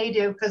 What can they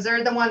do? Because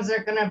they're the ones that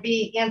are going to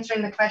be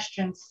answering the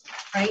questions,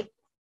 right?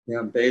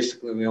 Yeah,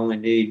 basically we only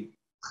need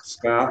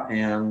Scott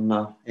and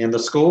the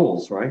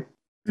schools, right?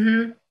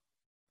 Mm-hmm.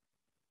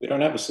 We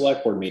don't have a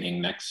select board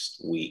meeting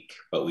next week,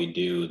 but we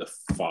do the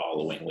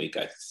following week,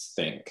 I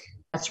think.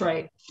 That's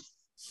right.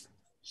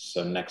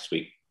 So next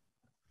week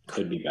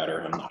could be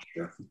better. I'm not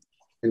sure.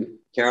 And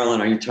Carolyn,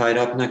 are you tied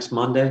up next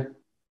Monday?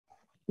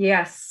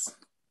 Yes,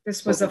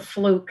 this was a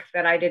fluke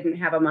that I didn't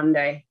have a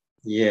Monday.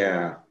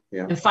 Yeah,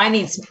 yeah. And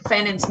finance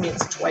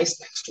meets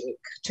twice next week,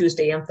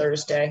 Tuesday and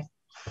Thursday.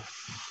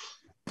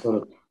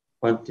 So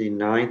the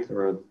 29th,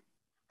 or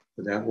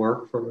would that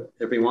work for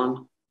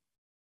everyone?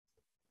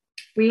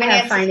 We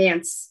have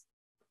finance.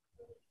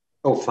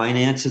 Oh,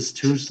 finance is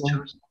Tuesday?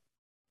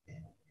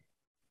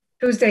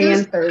 Tuesday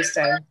and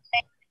Thursday.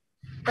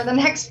 For the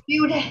next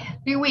few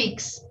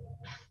weeks.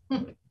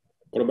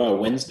 What about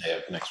Wednesday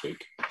of next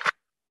week?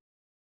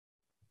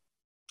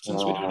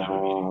 Since we don't have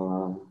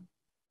a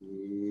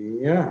meeting.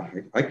 Yeah,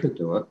 I could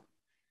do it.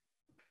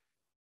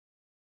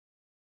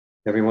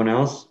 Everyone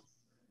else?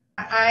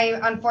 I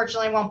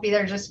unfortunately won't be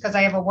there just because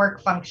I have a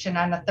work function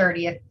on the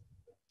 30th.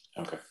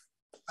 Okay.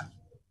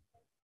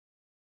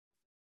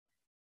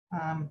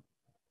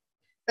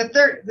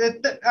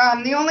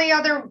 The only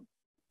other,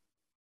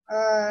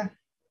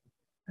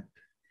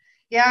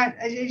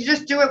 yeah, you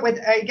just do it with,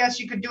 I guess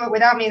you could do it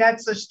without me.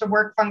 That's just a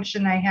work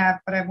function I have,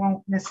 but I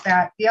won't miss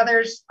that. The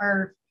others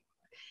are,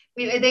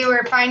 they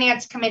were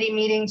finance committee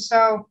meetings,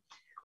 so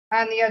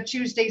on the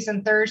Tuesdays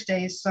and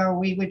Thursdays, so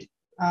we would.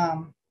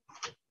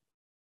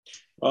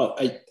 Well,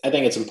 I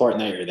think it's important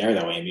that you're there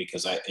though, Amy,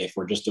 because if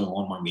we're just doing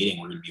one more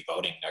meeting, we're going to be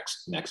voting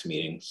next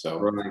meeting. So.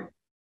 Right.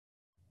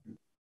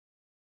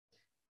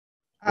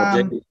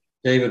 Well,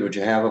 David, would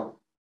you have a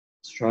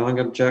strong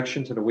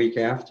objection to the week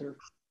after?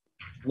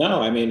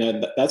 No, I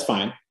mean, that's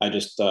fine. I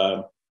just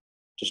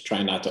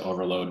try not to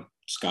overload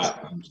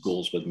Scott and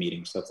schools with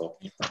meetings. That's all.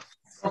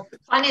 Well,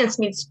 finance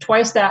meets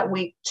twice that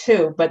week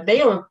too, but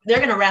they're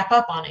going to wrap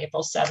up on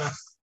April 7th.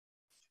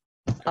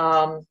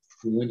 What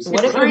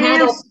if you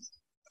handle,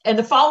 and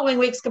the following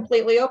week's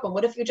completely open?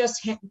 What if you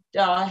just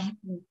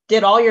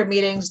did all your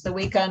meetings the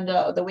week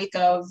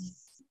of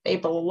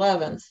April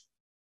 11th?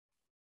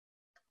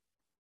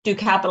 Do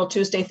Capital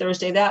Tuesday,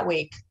 Thursday that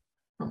week.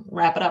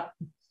 Wrap it up.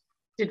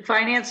 Did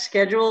finance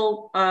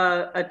schedule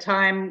a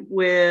time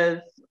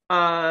with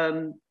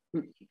the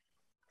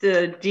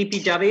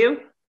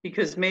DPW?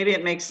 Because maybe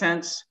it makes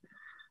sense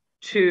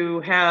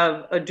to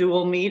have a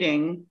dual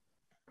meeting.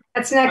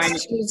 That's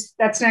next Tuesday.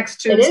 That's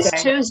next Tuesday. It is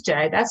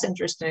Tuesday. That's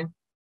interesting.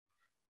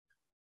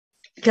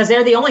 Because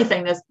they're the only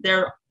thing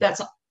they're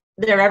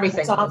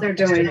everything. That's all they're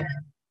doing.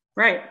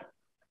 Right.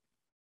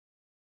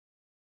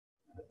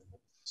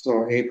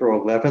 So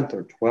April 11th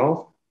or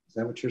 12th? Is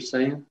that what you're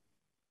saying?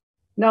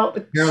 No,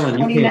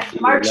 Carolyn,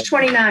 March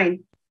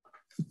 29.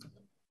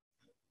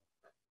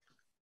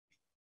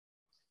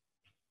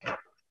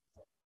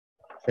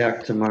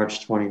 Back to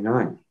March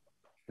 29.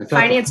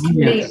 Finance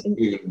committee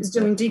is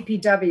doing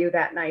DPW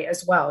that night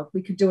as well.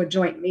 We could do a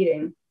joint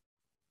meeting.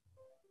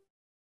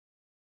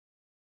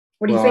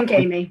 What do you think,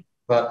 Amy?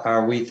 But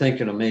are we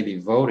thinking of maybe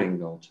voting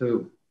though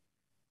too?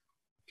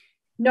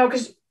 No,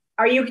 because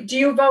do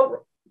you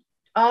vote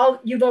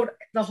you vote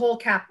the whole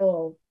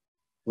capital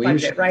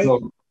budget, right?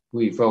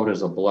 We vote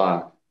as a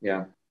block.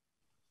 Yeah.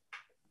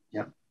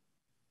 Yeah.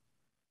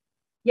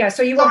 Yeah.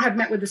 So you won't have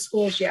met with the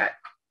schools yet.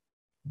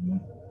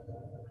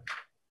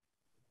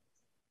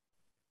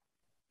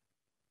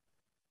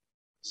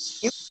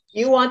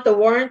 You want the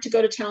warrant to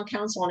go to town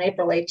council on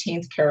April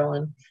 18th,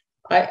 Carolyn.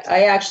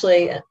 I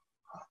actually,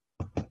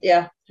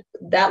 yeah,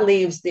 that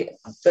leaves the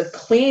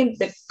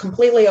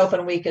completely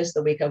open week is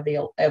the week of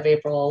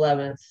April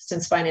 11th,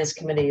 since finance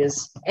committee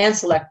and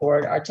select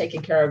board are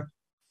taking care of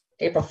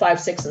April 5,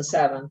 6, and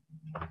 7.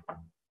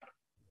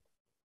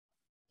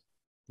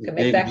 Can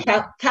make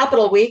that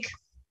capital week.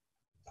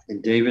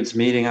 And David's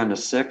meeting on the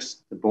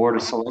 6th, the Board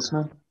of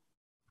Selectmen?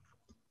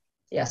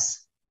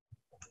 Yes.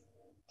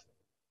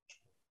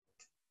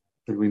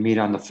 Could we meet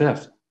on the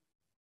 5th?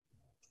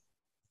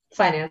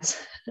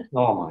 Finance.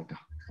 Oh my God.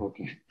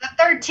 Okay. The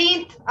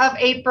 13th of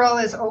April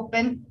is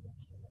open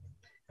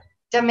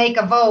to make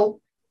a vote.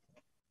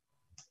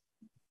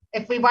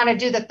 If we want to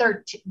do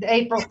the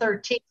April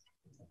 13th.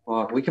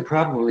 Well, we could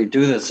probably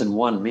do this in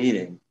one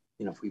meeting.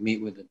 You know, if we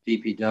meet with the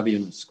DPW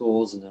and the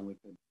schools, and then we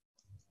could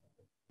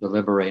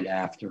deliberate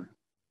after.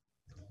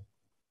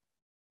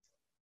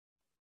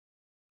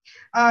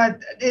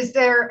 Is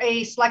there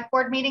a select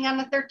board meeting on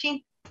the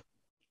 13th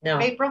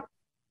of April?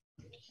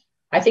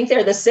 I think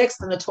they're the 6th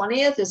and the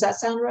 20th. Does that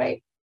sound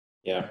right?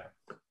 Yeah.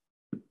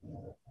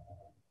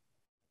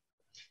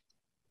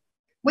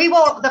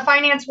 The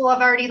finance will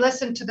have already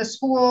listened to the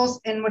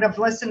schools and would have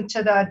listened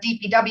to the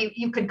DPW.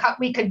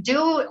 We could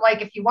do,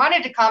 like, if you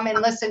wanted to come and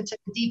listen to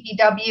the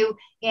DPW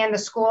and the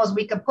schools,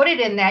 we could put it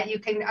in that. You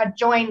can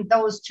join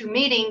those two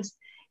meetings,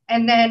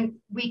 and then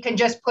we can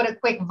just put a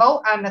quick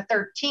vote on the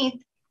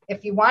 13th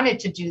if you wanted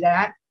to do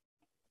that.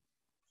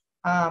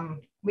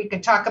 We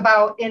could talk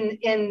about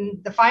in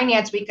the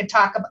finance, we could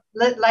talk about,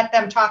 let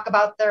them talk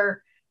about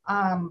their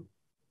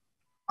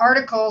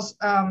articles,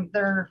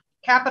 their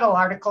capital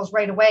articles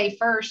right away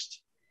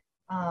first.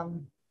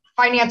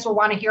 Finance will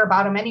want to hear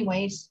about them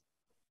anyways,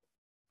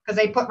 because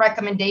they put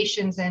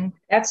recommendations in.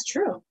 That's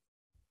true.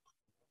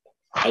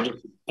 I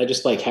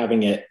just like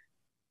having it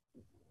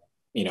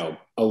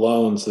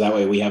alone, so that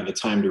way we have the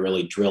time to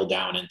really drill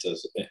down into,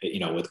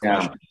 with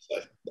questions.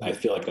 I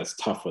feel like that's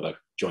tough with a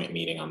joint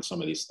meeting on some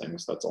of these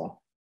things. That's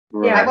all.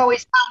 Right. Yeah, I've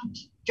always found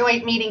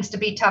joint meetings to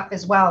be tough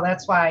as well.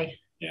 That's why.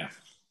 Yeah.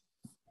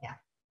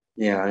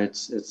 Yeah,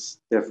 it's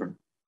different.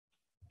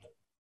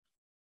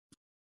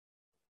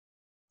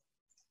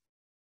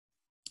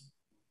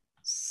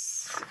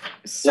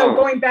 So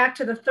going back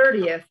to the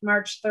 30th,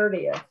 March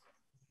 30th.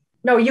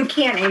 No, you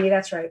can't, Amy.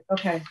 That's right.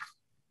 Okay.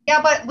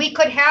 Yeah, but we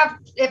could have,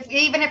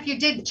 even if you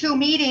did 2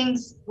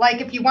 meetings,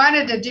 like if you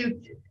wanted to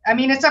do, I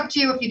mean, it's up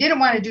to you if you didn't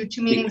want to do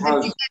 2 meetings.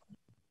 If you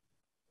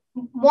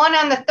did one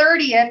on the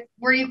 30th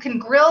where you can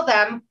grill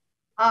them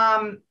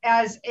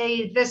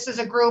this is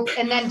a group,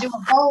 and then do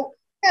a vote.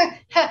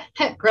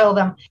 Grill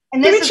them.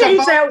 And this Can we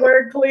change that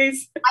word,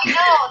 please? I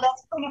know,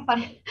 that's kind of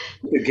funny.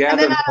 To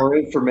gather more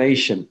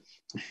information.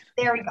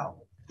 There we go.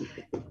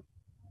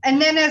 And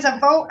then as a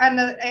vote on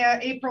the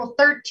April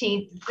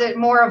 13th,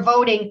 more of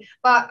voting.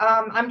 But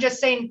I'm just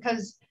saying,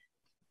 because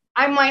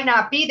I might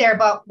not be there,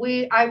 but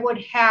I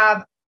would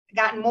have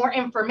gotten more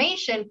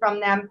information from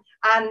them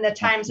on the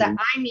times that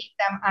I meet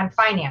them on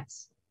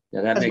finance.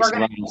 Yeah, that makes a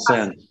lot of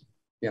sense.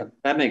 Yeah,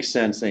 that makes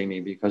sense, Amy,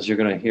 because you're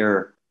going to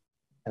hear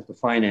at the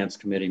finance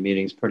committee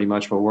meetings pretty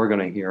much what we're going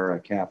to hear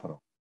at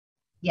Capitol.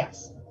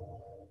 Yes.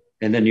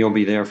 And then you'll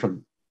be there for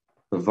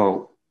the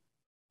vote.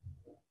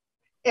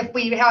 If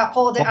we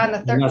hold it on the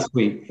 30th.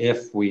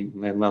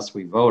 Unless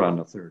we vote on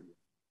the 30th.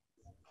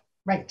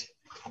 Right.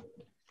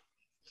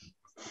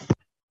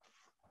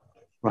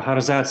 Well, how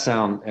does that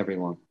sound,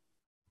 everyone?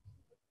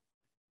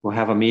 We'll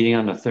have a meeting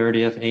on the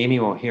 30th. Amy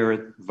will hear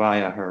it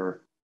via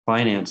her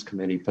finance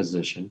committee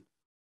position.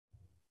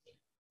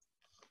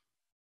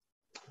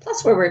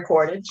 Plus we're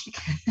recorded.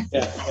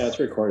 Yeah, it's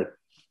recorded.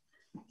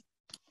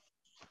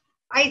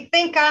 I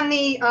think on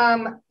the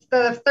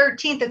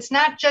 13th, it's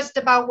not just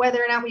about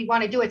whether or not we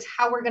want to do it, it's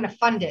how we're going to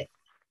fund it.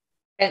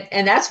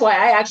 And that's why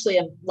I actually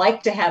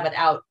like to have it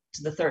out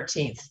to the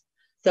 13th.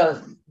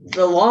 So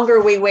the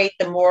longer we wait,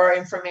 the more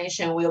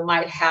information we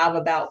might have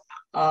about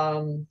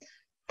other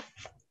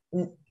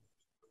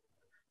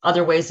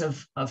ways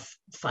of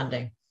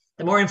funding.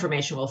 The more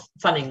information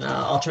funding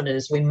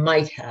alternatives we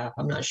might have,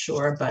 I'm not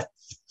sure, but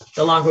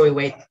the longer we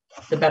wait,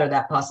 the better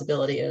that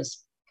possibility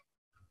is.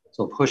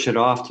 So push it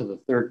off to the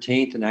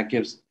 13th, and that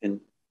gives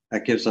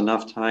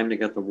enough time to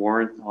get the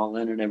warrant all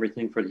in and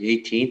everything for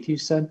the 18th, you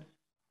said?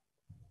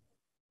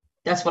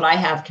 That's what I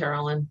have,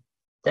 Carolyn,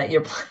 that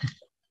you're the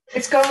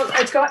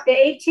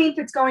 18th,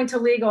 it's going to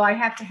legal. I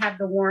have to have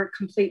the warrant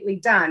completely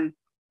done.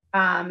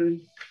 But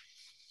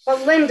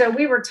Linda,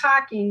 we were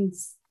talking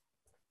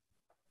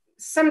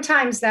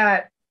sometimes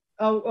that,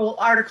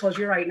 articles,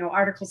 you're right. No,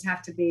 articles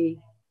have to be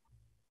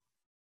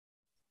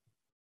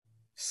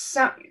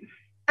some,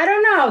 I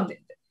don't know.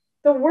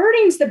 The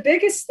wording's the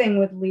biggest thing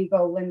with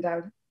legal,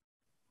 Linda.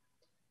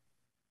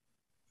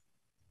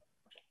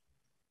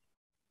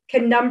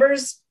 Can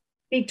numbers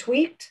be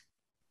tweaked?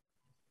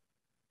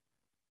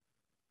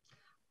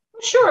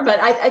 Sure,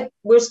 but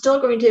we're still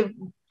going to,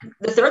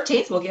 the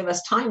 13th will give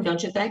us time,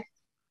 don't you think?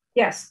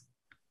 Yes.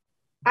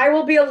 I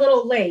will be a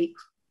little late,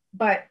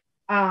 but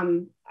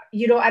I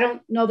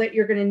don't know that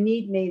you're going to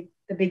need me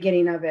the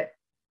beginning of it.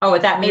 Oh,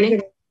 at that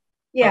meeting?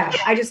 Yeah, okay.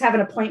 I just have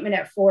an appointment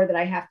at 4 that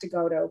I have to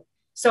go to.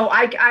 So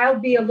I'll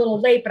be a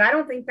little late, but I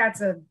don't think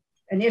that's an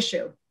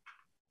issue.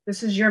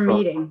 This is your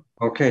meeting.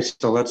 Okay,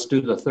 so let's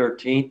do the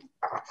 13th,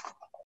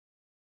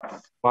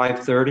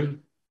 5:30.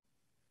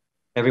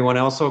 Everyone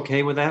else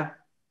okay with that?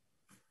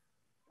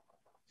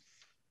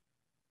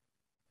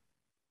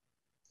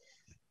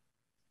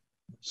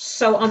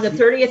 So on the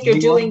 30th, you're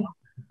doing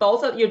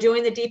you're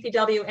doing the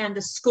DPW and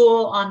the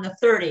school on the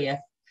 30th.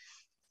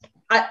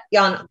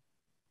 On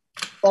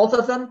both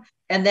of them,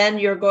 and then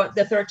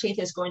the 13th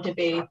is going to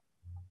be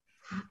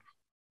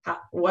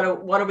what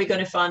are we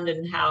going to fund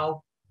and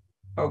how,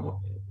 or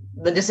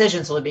the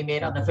decisions will be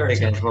made on the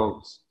 13th.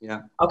 Votes,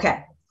 yeah.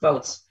 Okay,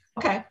 votes.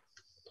 Okay.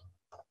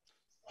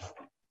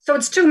 So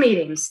it's 2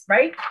 meetings,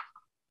 right?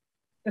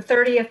 The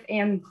 30th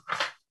and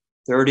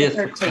 30th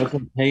for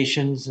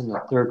presentations and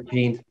the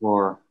 13th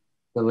for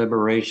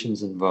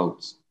deliberations and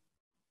votes.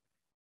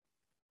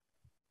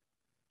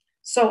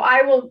 So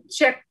I will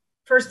check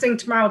first thing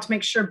tomorrow to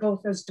make sure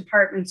both those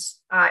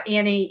departments,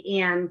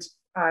 Annie and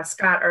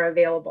Scott, are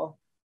available.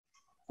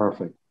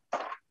 Perfect.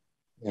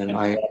 And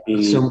I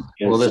assume,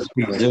 will this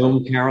be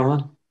Zoom,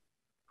 Carolyn?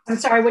 I'm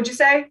sorry, what'd you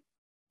say?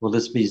 Will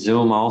this be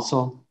Zoom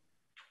also?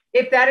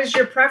 If that is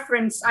your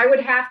preference, I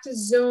would have to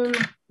Zoom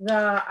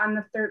on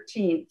the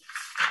 13th.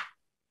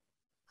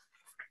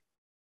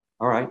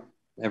 All right.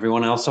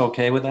 Everyone else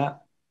okay with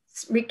that?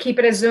 We keep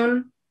it as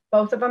Zoom,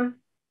 both of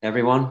them?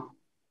 Everyone?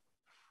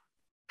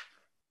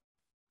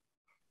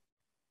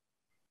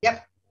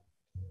 Yep.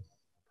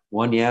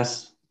 1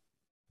 yes.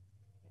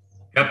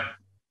 Yep.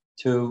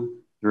 2,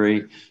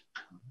 3.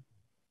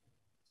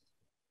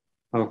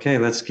 Okay,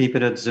 let's keep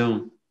it at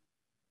Zoom.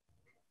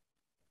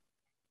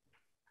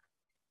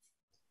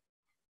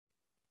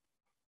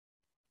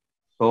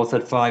 Both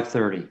at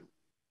 5:30.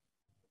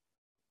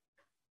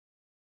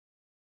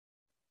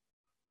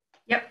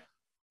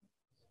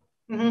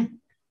 Mhm.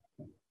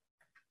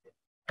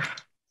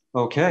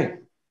 Okay.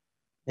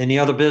 Any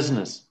other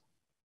business?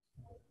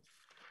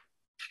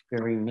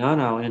 Hearing none,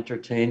 I'll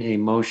entertain a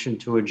motion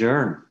to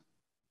adjourn.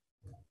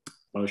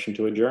 Motion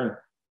to adjourn.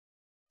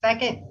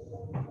 Second.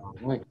 All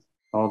right.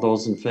 All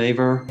those in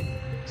favor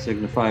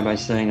signify by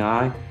saying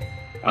aye.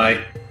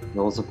 Aye.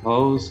 Those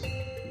opposed?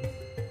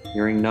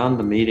 Hearing none,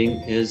 the meeting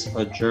is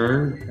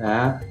adjourned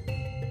at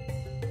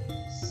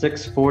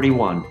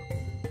 6:41.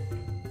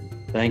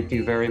 Thank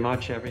you very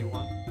much,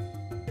 everyone.